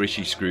 giggled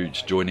Rishi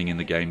Scrooge, joining in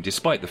the game,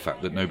 despite the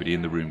fact that nobody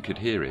in the room could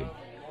hear him.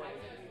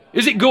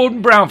 "Is it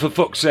Gordon Brown, for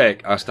fuck's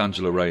sake?" asked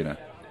Angela Rayner.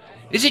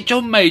 "Is it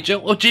John Major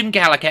or Jim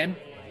Gallican?"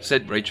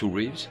 said Rachel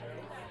Reeves.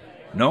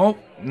 No,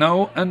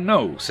 and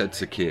no, said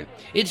Sir Keir.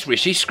 It's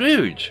Rishi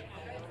Scrooge.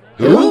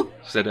 Who?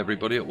 Said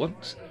everybody at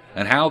once.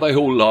 And how they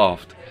all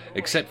laughed,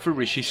 except for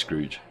Rishi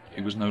Scrooge,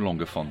 who was no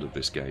longer fond of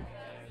this game.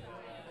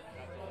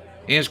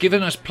 He has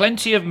given us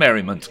plenty of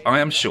merriment, I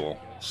am sure,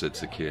 said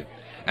Sir Keir,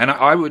 and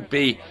I would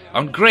be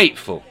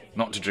ungrateful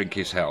not to drink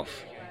his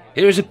health.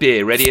 Here is a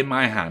beer ready in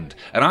my hand,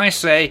 and I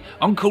say,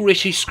 Uncle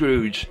Rishi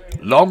Scrooge,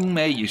 long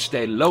may you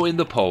stay low in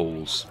the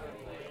polls.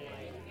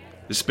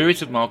 The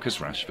spirit of Marcus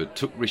Rashford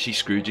took Rishi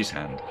Scrooge's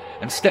hand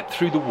and stepped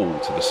through the wall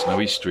to the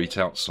snowy street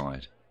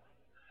outside.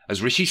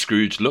 As Rishi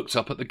Scrooge looked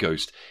up at the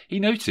ghost, he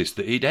noticed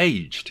that he'd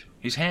aged.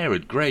 His hair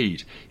had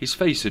greyed, his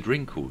face had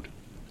wrinkled.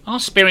 Are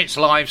spirits'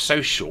 lives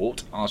so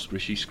short? Asked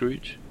Rishi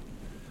Scrooge.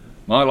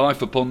 My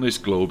life upon this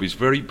globe is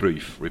very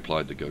brief,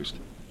 replied the ghost.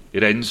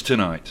 It ends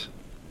tonight.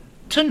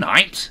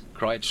 Tonight?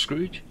 Cried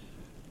Scrooge.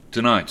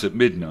 Tonight at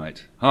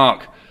midnight.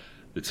 Hark,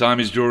 the time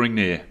is drawing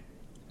near.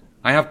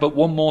 I have but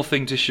one more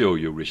thing to show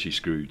you, Rishi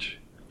Scrooge.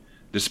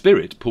 The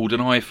spirit pulled an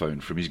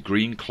iPhone from his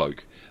green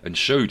cloak and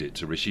showed it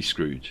to Rishi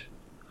Scrooge.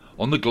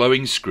 On the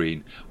glowing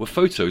screen were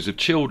photos of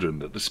children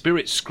that the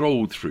spirit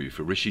scrolled through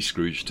for Rishi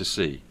Scrooge to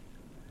see.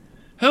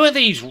 Who are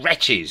these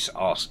wretches?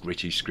 Asked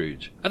Rishi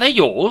Scrooge. Are they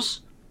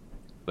yours?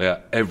 They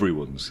are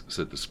everyone's,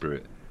 said the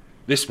spirit.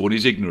 This one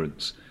is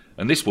ignorance,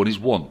 and this one is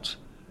want.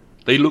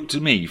 They look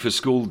to me for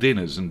school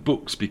dinners and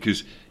books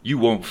because you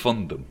won't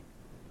fund them.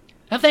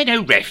 Have they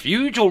no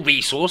refuge or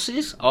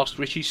resources? Asked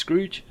Rishi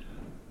Scrooge.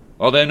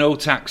 Are there no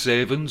tax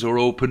havens or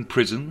open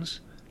prisons?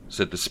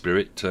 Said the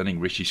spirit,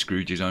 turning Rishi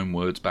Scrooge's own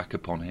words back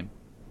upon him.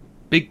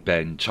 Big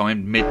Ben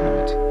chimed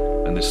midnight,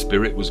 and the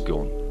spirit was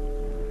gone,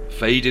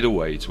 faded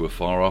away to a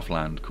far-off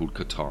land called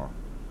Qatar.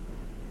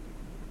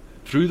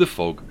 Through the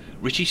fog,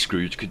 Rishi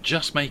Scrooge could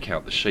just make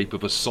out the shape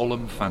of a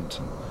solemn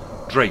phantom,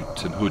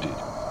 draped and hooded,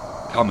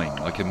 coming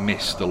like a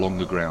mist along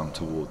the ground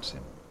towards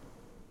him.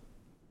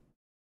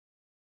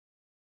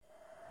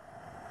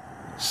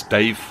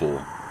 Stave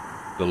 4.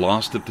 The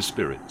Last of the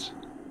Spirits.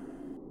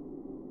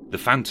 The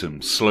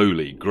phantom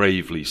slowly,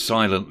 gravely,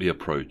 silently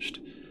approached.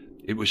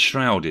 It was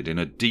shrouded in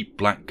a deep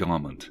black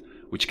garment,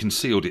 which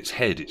concealed its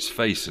head, its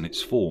face, and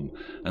its form,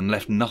 and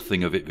left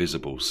nothing of it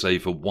visible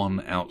save for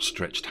one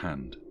outstretched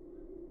hand.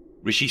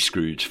 Rishi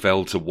Scrooge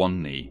fell to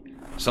one knee,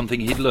 something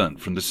he'd learnt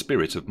from the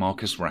spirit of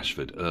Marcus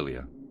Rashford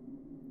earlier.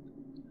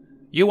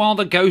 You are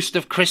the ghost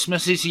of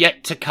Christmas is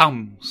yet to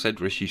come, said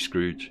Rishi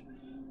Scrooge.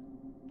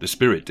 The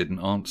spirit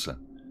didn't answer,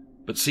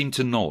 but seemed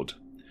to nod,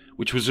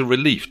 which was a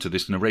relief to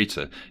this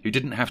narrator who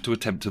didn't have to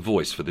attempt a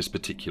voice for this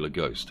particular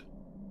ghost.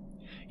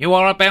 You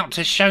are about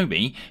to show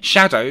me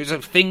shadows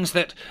of things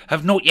that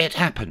have not yet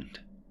happened,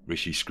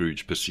 Rishi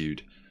Scrooge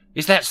pursued.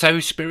 Is that so,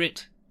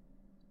 spirit?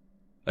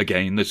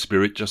 Again the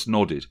spirit just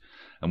nodded,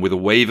 and with a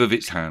wave of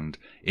its hand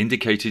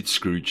indicated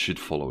Scrooge should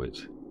follow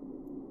it.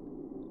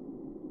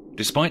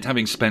 Despite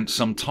having spent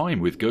some time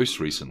with ghosts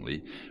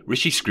recently,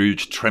 Rishi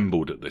Scrooge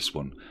trembled at this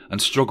one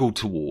and struggled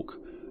to walk.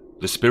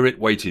 The spirit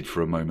waited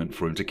for a moment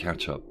for him to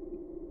catch up.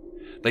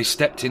 They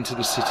stepped into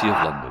the City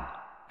of London,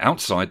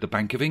 outside the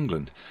Bank of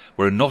England,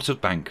 where a knot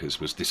of bankers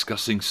was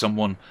discussing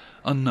someone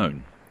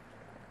unknown.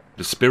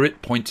 The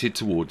spirit pointed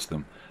towards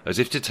them, as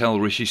if to tell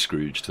Rishi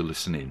Scrooge to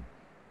listen in.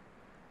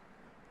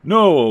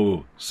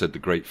 No, said the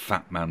great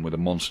fat man with a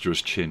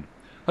monstrous chin.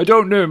 I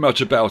don't know much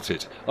about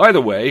it.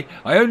 Either way,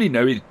 I only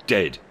know he's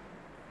dead.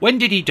 When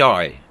did he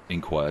die?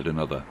 Inquired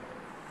another.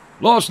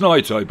 Last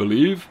night, I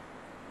believe.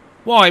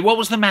 Why, what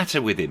was the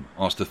matter with him?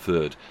 Asked a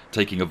third,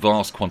 taking a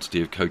vast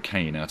quantity of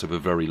cocaine out of a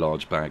very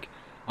large bag.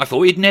 I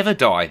thought he'd never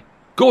die.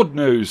 God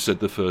knows, said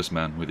the first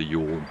man with a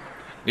yawn.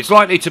 It's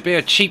likely to be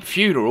a cheap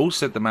funeral,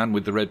 said the man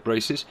with the red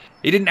braces.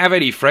 He didn't have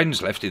any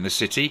friends left in the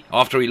city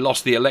after he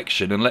lost the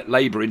election and let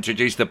Labour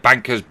introduce the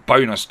banker's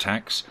bonus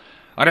tax.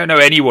 I don't know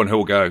anyone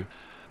who'll go.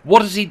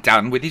 What has he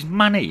done with his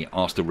money?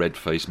 Asked a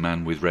red-faced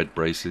man with red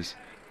braces.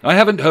 I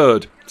haven't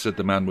heard, said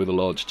the man with a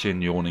large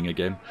chin, yawning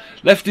again.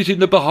 Left it in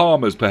the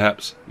Bahamas,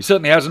 perhaps. He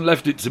certainly hasn't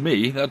left it to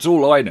me, that's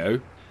all I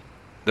know.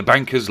 The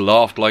bankers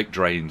laughed like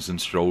drains and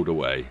strolled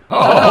away.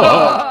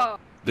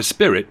 The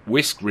spirit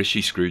whisked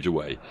Rishi Scrooge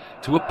away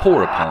to a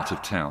poorer part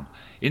of town,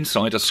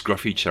 inside a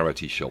scruffy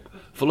charity shop,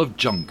 full of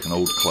junk and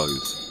old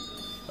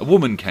clothes. A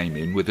woman came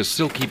in with a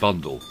silky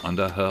bundle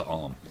under her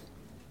arm.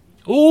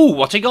 "Ooh,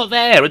 what you got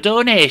there, a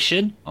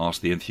donation?"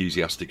 asked the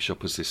enthusiastic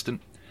shop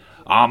assistant.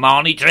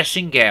 "Armani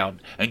dressing gown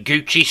and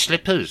Gucci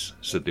slippers,"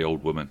 said the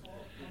old woman.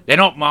 "They're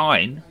not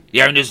mine.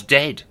 The owner's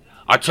dead.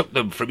 I took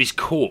them from his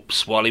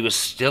corpse while he was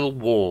still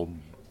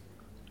warm."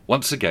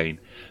 Once again,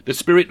 the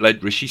spirit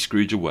led Rishi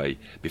Scrooge away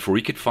before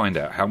he could find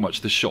out how much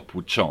the shop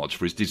would charge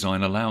for his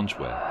designer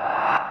loungewear.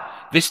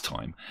 This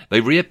time, they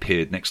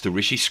reappeared next to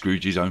Rishi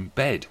Scrooge's own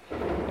bed.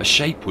 A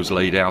shape was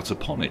laid out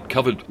upon it,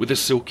 covered with a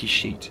silky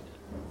sheet.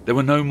 There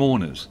were no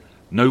mourners,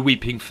 no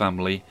weeping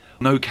family,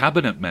 no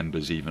cabinet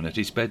members even at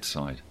his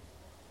bedside.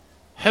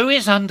 "Who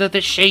is under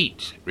the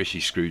sheet?" Rishi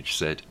Scrooge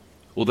said,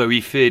 although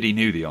he feared he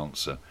knew the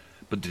answer,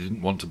 but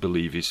didn't want to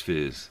believe his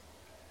fears.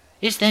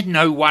 "Is there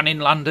no one in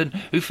London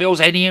who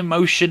feels any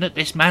emotion at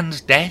this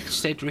man's death?"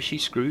 said Rishi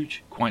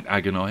Scrooge, quite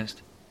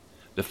agonised.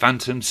 The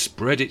phantom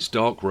spread its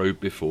dark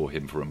robe before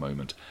him for a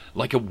moment,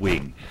 like a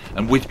wing,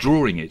 and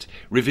withdrawing it,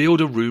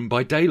 revealed a room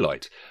by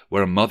daylight,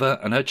 where a mother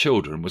and her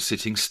children were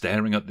sitting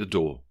staring at the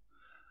door.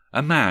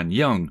 A man,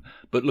 young,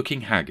 but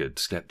looking haggard,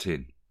 stepped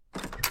in.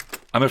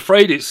 "I'm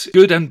afraid it's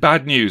good and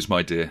bad news,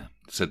 my dear,"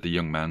 said the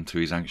young man to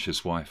his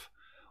anxious wife.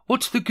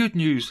 "What's the good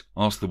news?"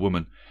 asked the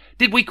woman.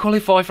 "Did we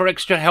qualify for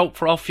extra help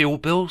for our fuel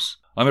bills?"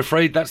 "I'm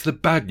afraid that's the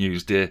bad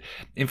news, dear.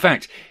 In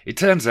fact, it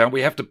turns out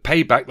we have to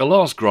pay back the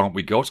last grant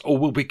we got, or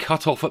we'll be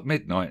cut off at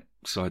midnight,"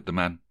 sighed the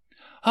man.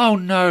 "Oh,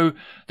 no.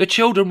 The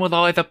children will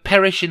either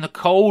perish in the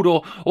cold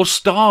or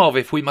starve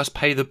if we must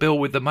pay the bill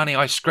with the money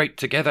I scraped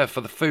together for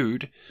the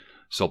food,"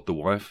 sobbed the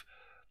wife.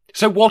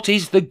 "So what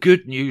is the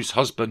good news,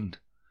 husband?"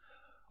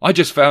 "I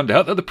just found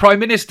out that the Prime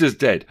Minister's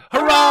dead."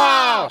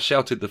 "Hurrah!"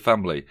 shouted the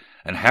family,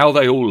 and how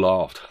they all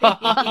laughed.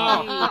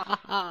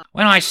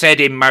 "When I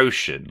said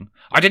emotion,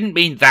 I didn't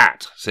mean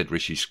that," said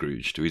Rishi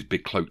Scrooge to his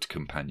becloaked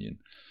companion.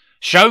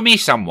 "Show me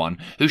someone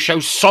who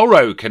shows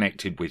sorrow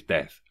connected with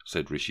death,"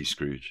 said Rishi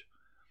Scrooge.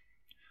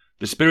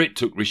 The spirit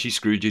took Rishi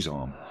Scrooge's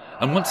arm,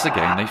 and once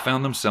again they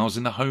found themselves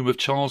in the home of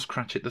Charles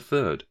Cratchit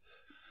III.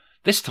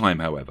 This time,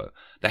 however,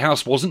 the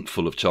house wasn't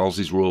full of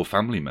Charles's royal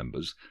family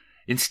members.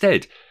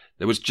 Instead,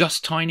 there was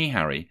just Tiny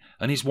Harry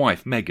and his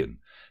wife Meghan,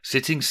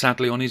 sitting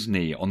sadly on his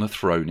knee on the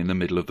throne in the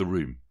middle of the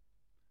room.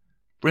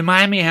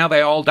 "Remind me how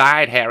they all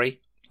died, Harry,"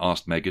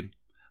 asked Meghan.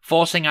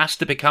 "Forcing us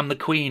to become the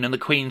Queen and the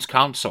Queen's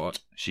consort,"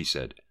 she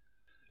said.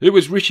 "It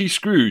was Rishi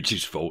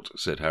Scrooge's fault,"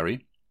 said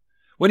Harry.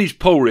 "When his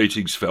poll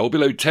ratings fell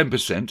below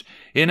 10%,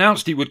 he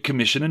announced he would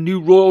commission a new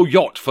royal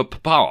yacht for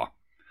Papa.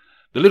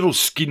 The little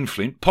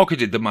skinflint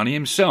pocketed the money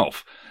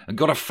himself and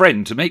got a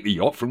friend to make the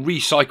yacht from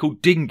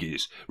recycled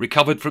dinghies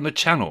recovered from the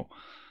Channel.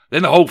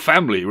 Then the whole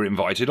family were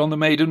invited on the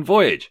maiden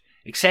voyage."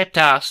 "Except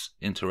us,"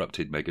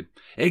 interrupted Meghan.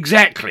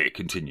 "Exactly,"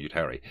 continued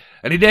Harry.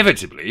 "And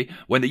inevitably,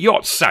 when the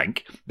yacht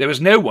sank, there was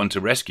no one to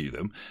rescue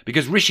them,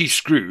 because Rishi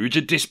Scrooge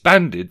had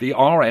disbanded the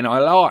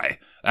RNLI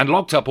and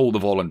locked up all the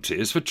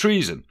volunteers for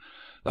treason.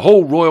 The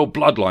whole royal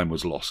bloodline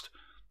was lost.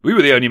 We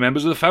were the only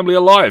members of the family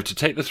alive to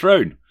take the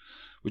throne,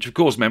 which of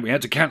course meant we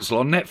had to cancel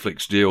our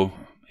Netflix deal,"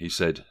 he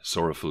said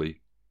sorrowfully.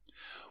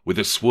 With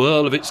a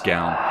swirl of its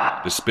gown,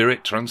 the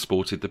spirit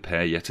transported the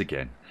pair yet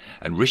again,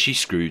 and Rishi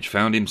Scrooge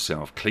found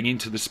himself clinging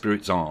to the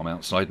spirit's arm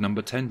outside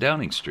number 10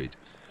 Downing Street.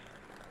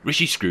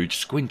 Rishi Scrooge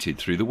squinted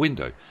through the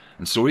window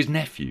and saw his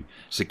nephew,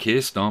 Sir Keir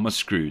Starmer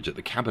Scrooge, at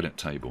the cabinet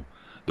table.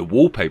 The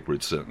wallpaper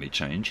had certainly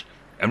changed,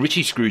 and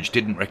Rishi Scrooge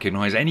didn't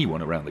recognise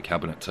anyone around the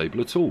cabinet table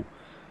at all,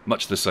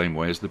 much the same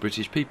way as the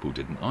British people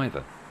didn't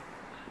either.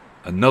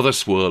 Another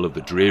swirl of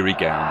the dreary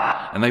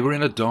gown, and they were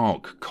in a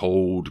dark,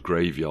 cold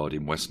graveyard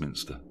in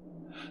Westminster.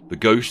 The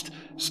ghost,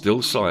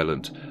 still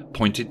silent,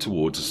 pointed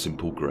towards a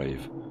simple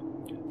grave.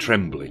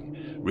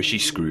 Trembling, Rishi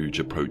Scrooge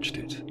approached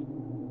it.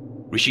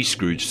 Rishi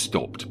Scrooge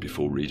stopped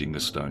before reading the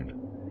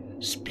stone.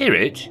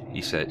 "Spirit,"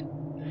 he said,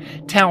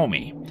 "tell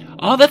me,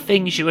 are the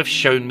things you have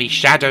shown me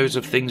shadows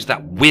of things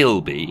that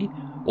will be,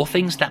 or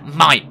things that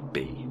might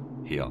be?"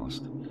 he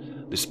asked.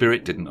 The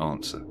spirit didn't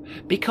answer.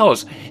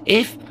 "Because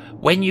if,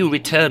 when you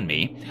return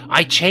me,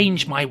 I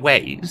change my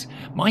ways,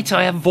 might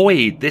I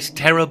avoid this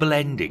terrible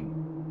ending?"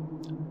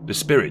 The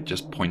spirit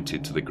just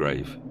pointed to the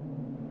grave.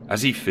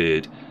 As he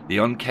feared, the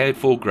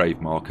uncared-for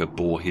grave marker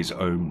bore his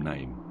own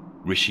name,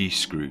 Rishi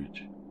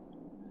Scrooge.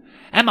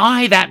 "Am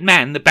I that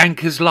man the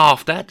bankers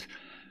laughed at?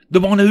 The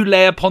one who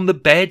lay upon the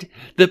bed?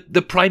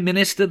 The Prime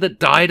Minister that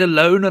died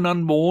alone and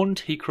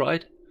unmourned?" he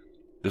cried.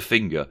 The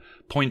finger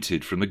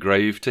pointed from the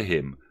grave to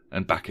him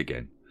and back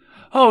again.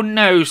 "Oh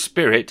no,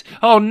 spirit!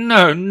 Oh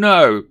no,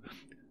 no!"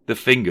 The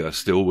finger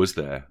still was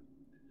there.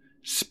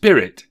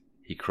 "Spirit,"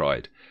 he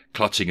cried,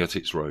 clutching at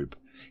its robe,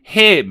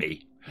 "hear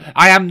me!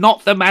 I am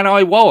not the man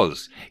I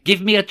was.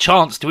 Give me a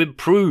chance to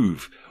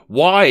improve.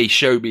 Why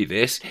show me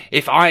this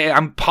if I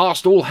am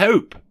past all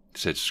hope?"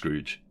 said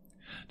Scrooge.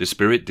 The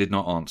spirit did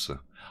not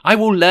answer. "I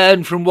will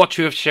learn from what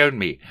you have shown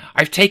me.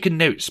 I've taken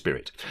note,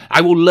 spirit.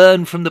 I will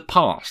learn from the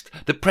past,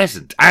 the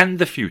present, and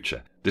the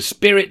future. The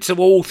spirits of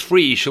all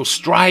three shall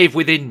strive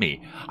within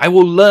me. I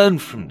will learn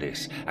from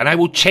this, and I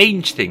will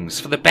change things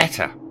for the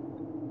better."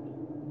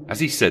 As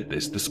he said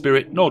this, the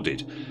spirit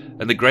nodded,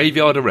 and the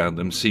graveyard around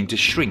them seemed to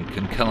shrink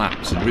and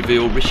collapse and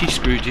reveal Rishi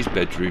Scrooge's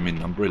bedroom in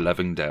number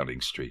 11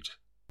 Downing Street.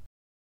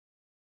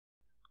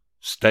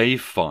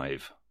 Stave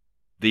 5.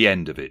 The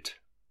End of It.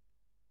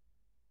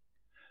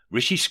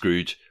 Rishi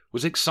Scrooge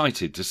was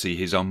excited to see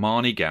his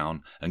Armani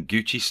gown and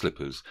Gucci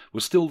slippers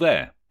were still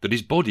there, that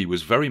his body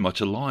was very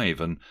much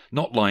alive and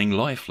not lying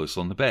lifeless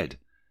on the bed.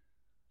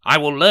 "I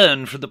will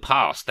learn from the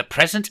past, the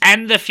present,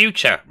 and the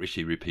future,"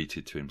 Rishi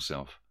repeated to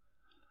himself.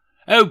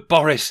 "Oh,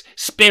 Boris,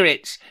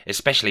 spirits,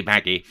 especially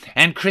Maggie,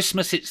 and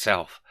Christmas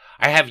itself,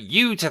 I have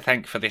you to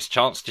thank for this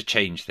chance to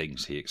change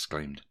things," he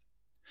exclaimed.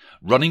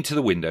 Running to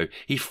the window,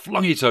 he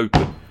flung it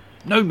open.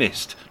 No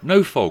mist,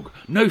 no fog,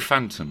 no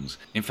phantoms.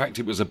 In fact,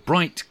 it was a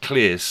bright,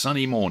 clear,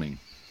 sunny morning.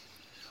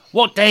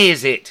 "What day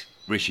is it?"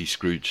 Rishi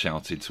Scrooge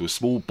shouted to a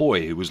small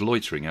boy who was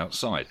loitering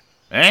outside.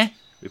 "Eh?"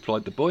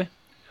 replied the boy.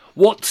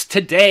 "What's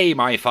today,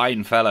 my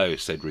fine fellow?"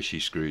 said Rishi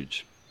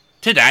Scrooge.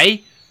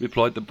 "Today?"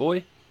 replied the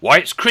boy. "Why,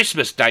 it's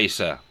Christmas Day,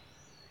 sir."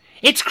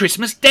 "It's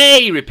Christmas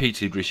Day,"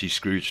 repeated Rishi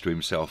Scrooge to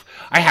himself.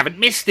 "I haven't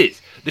missed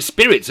it. The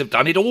spirits have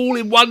done it all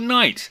in one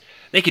night.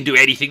 They can do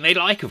anything they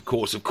like, of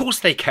course. Of course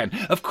they can.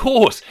 Of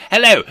course.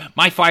 Hello,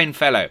 my fine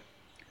fellow."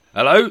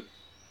 "Hello,"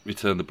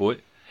 returned the boy.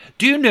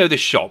 "Do you know the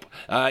shop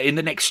in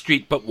the next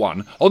street but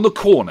one, on the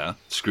corner?"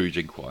 Scrooge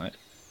inquired.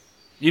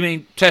 "You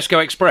mean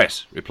Tesco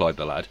Express?" replied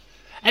the lad.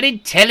 "An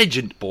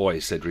intelligent boy,"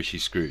 said Rishi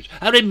Scrooge.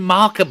 "A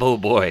remarkable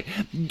boy.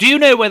 Do you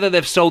know whether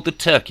they've sold the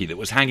turkey that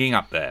was hanging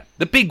up there?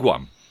 The big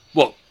one?"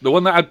 "What, the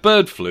one that had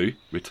bird flu?"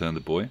 returned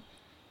the boy.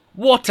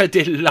 "What a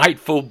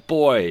delightful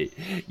boy!"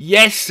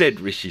 "Yes," said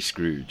Rishi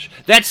Scrooge.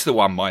 "That's the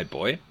one, my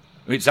boy."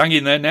 "It's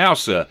hanging there now,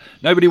 sir.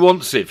 Nobody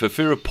wants it for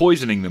fear of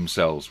poisoning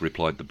themselves,"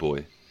 replied the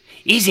boy.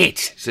 "Is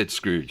it?" said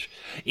Scrooge.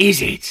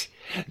 "Is it?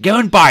 Go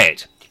and buy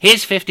it.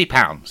 Here's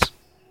 £50.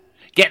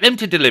 Get them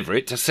to deliver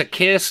it to Sir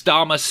Keir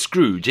Starmer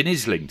Scrooge in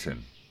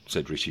Islington,"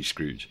 said Rishi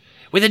Scrooge,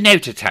 "with a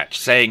note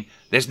attached saying,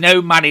 'There's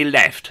no money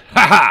left.'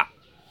 Ha ha!"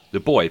 The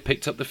boy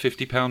picked up the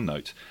 £50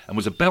 note and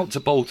was about to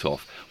bolt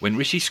off when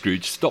Rishi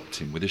Scrooge stopped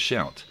him with a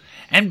shout.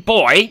 "And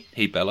boy,"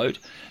 he bellowed,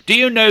 "do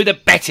you know the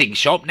betting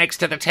shop next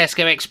to the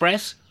Tesco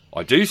Express?"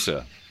 "I do,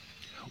 sir."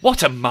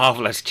 "What a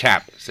marvellous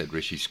chap," said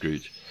Rishi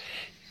Scrooge.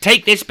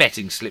 "Take this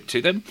betting slip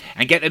to them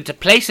and get them to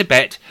place a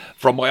bet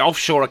from my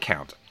offshore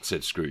account,"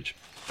 said Scrooge,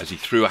 as he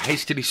threw a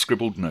hastily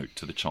scribbled note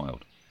to the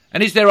child.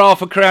 "And is there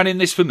 £half-a-crown in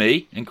this for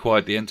me?"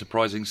 inquired the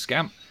enterprising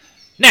scamp.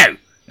 "No.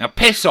 Now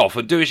piss off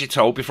and do as you're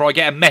told before I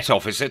get a Met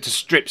Officer to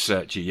strip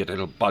search you, you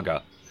little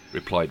bugger,"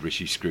 replied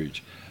Rishi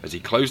Scrooge, as he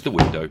closed the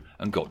window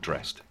and got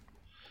dressed.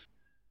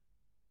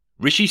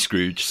 Rishi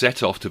Scrooge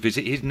set off to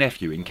visit his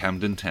nephew in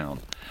Camden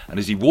Town, and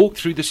as he walked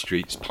through the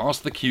streets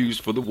past the queues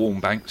for the warm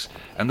banks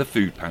and the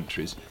food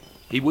pantries,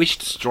 he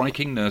wished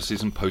striking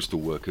nurses and postal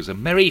workers a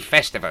Merry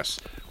Festivus,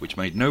 which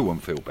made no one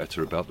feel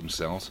better about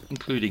themselves,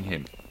 including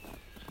him.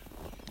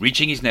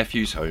 Reaching his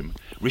nephew's home,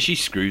 Rishi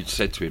Scrooge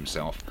said to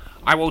himself,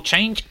 "I will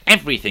change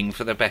everything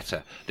for the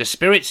better. The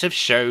spirits have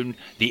shown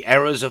the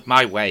errors of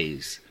my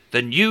ways.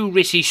 The new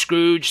Rishi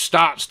Scrooge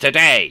starts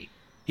today."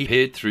 He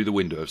peered through the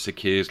window of Sir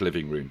Keir's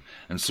living room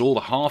and saw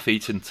the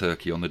half-eaten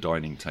turkey on the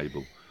dining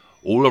table.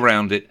 All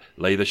around it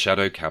lay the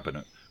shadow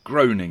cabinet,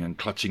 groaning and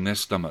clutching their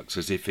stomachs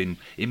as if in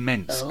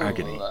immense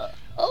agony.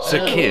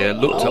 Sir Keir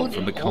looked up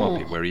from the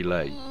carpet where he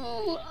lay.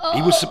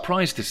 He was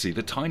surprised to see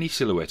the tiny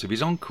silhouette of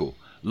his uncle,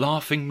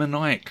 laughing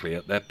maniacally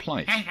at their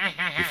plight,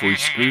 before he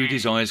screwed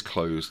his eyes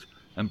closed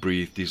and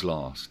breathed his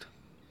last.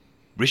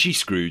 Rishi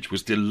Scrooge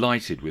was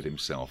delighted with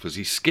himself as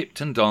he skipped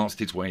and danced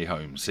his way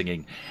home,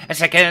 singing, "A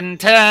second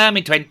term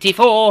in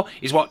 24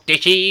 is what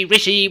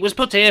Rishi was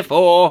put here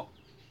for."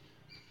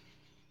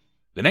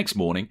 The next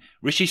morning,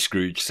 Rishi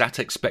Scrooge sat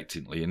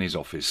expectantly in his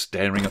office,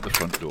 staring at the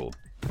front door.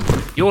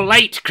 "You're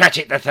late,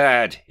 Cratchit the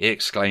Third," he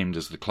exclaimed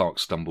as the clerk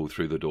stumbled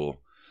through the door.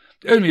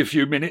 "Only a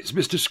few minutes,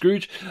 Mr.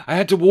 Scrooge. I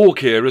had to walk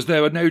here as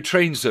there were no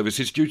train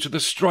services due to the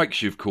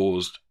strikes you've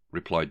caused,"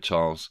 replied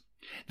Charles.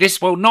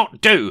 "This will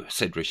not do,"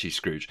 said Rishi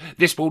Scrooge.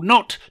 "This will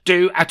not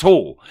do at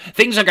all.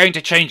 Things are going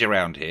to change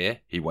around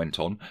here," he went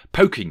on,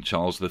 poking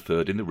Charles the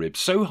Third in the ribs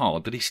so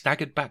hard that he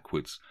staggered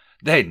backwards.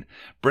 Then,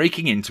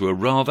 breaking into a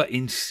rather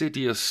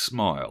insidious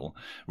smile,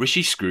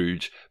 Rishi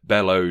Scrooge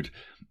bellowed,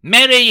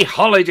 "Merry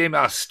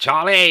Holidaymas,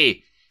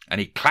 Charlie!" and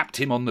he clapped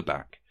him on the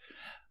back.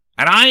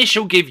 "And I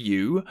shall give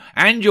you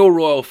and your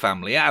royal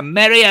family a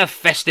merrier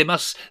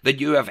Festimus than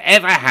you have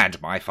ever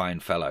had, my fine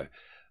fellow,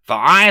 for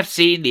I have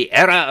seen the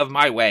error of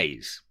my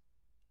ways."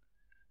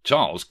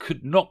 Charles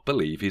could not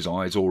believe his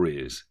eyes or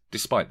ears,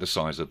 despite the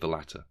size of the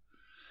latter.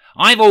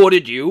 "I've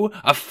ordered you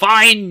a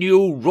fine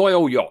new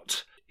royal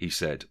yacht," he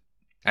said,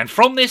 "and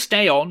from this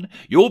day on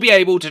you'll be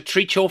able to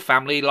treat your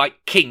family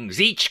like kings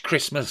each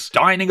Christmas,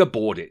 dining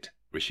aboard it,"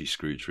 Rishi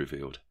Scrooge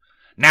revealed.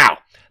 "Now,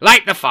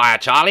 light the fire,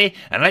 Charlie,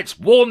 and let's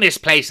warm this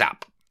place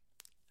up."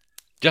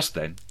 Just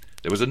then,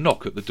 there was a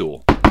knock at the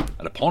door,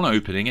 and upon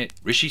opening it,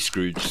 Rishi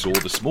Scrooge saw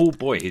the small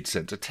boy he'd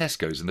sent to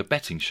Tesco's in the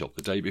betting shop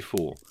the day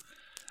before.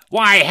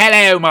 "Why,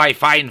 hello, my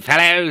fine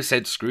fellow,"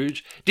 said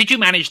Scrooge. "Did you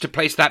manage to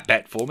place that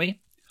bet for me?"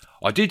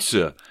 "I did,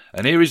 sir,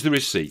 and here is the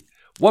receipt.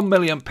 £1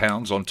 million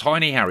on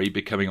Tiny Harry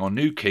becoming our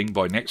new king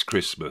by next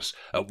Christmas,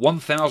 at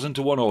 1,000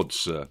 to 1 odds,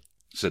 sir,"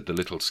 said the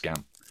little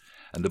scamp.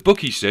 "And the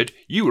bookie said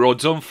you were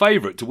odds-on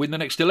favourite to win the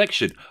next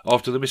election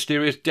after the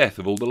mysterious death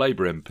of all the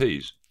Labour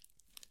MPs.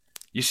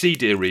 You see,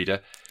 dear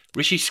reader,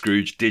 Rishi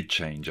Scrooge did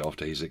change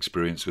after his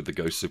experience with the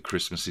ghosts of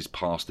Christmases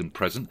past and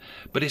present,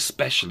 but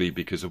especially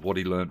because of what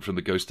he learnt from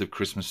the ghost of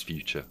Christmas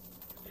future.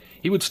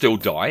 He would still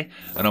die,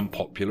 an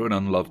unpopular and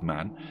unloved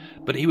man,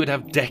 but he would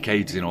have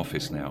decades in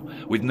office now,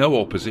 with no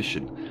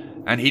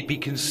opposition, and he'd be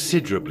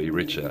considerably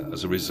richer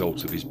as a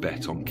result of his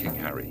bet on King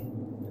Harry.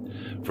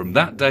 From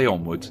that day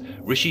onwards,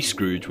 Rishi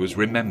Scrooge was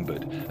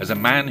remembered as a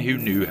man who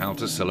knew how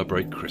to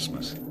celebrate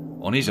Christmas,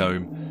 on his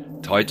own,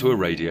 tied to a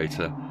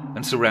radiator,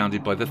 and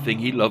surrounded by the thing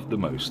he loved the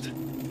most,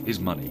 his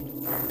money.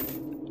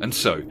 And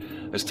so,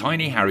 as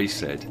Tiny Harry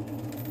said,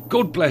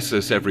 "God bless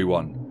us,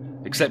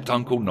 everyone, except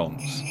Uncle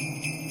Nonce.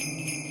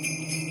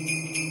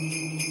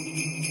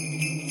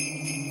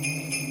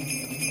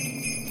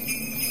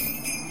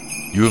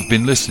 You have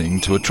been listening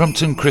to A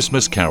Trumpton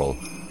Christmas Carol,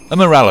 a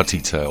morality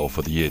tale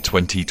for the year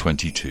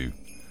 2022.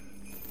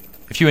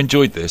 If you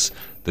enjoyed this,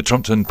 the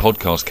Trumpton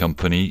Podcast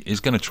Company is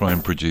going to try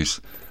and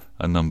produce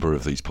a number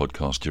of these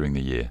podcasts during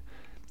the year.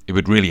 It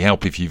would really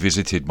help if you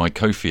visited my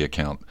Ko-fi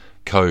account,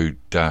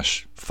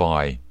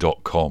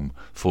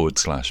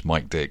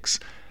 ko-fi.com/Mike Dix,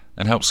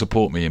 and help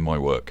support me in my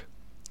work.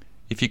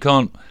 If you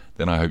can't,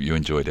 then I hope you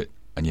enjoyed it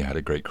and you had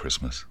a great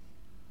Christmas.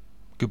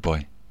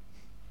 Goodbye.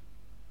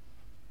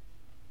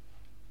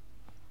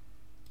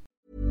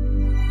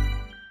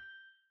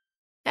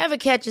 Ever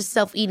catch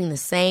yourself eating the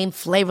same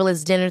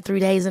flavorless dinner 3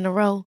 days in a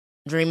row?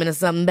 Dreaming of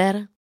something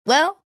better?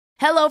 Well,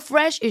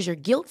 HelloFresh is your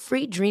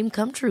guilt-free dream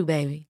come true,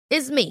 baby.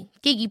 It's me,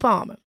 Keke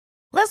Palmer.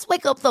 Let's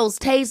wake up those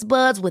taste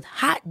buds with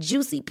hot,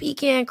 juicy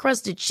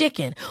pecan-crusted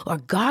chicken or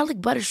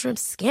garlic butter shrimp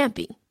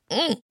scampi.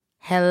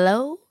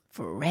 Hello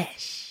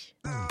Fresh.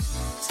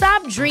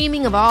 Stop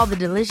dreaming of all the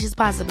delicious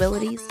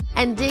possibilities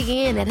and dig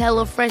in at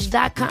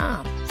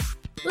HelloFresh.com.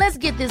 Let's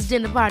get this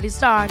dinner party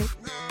started.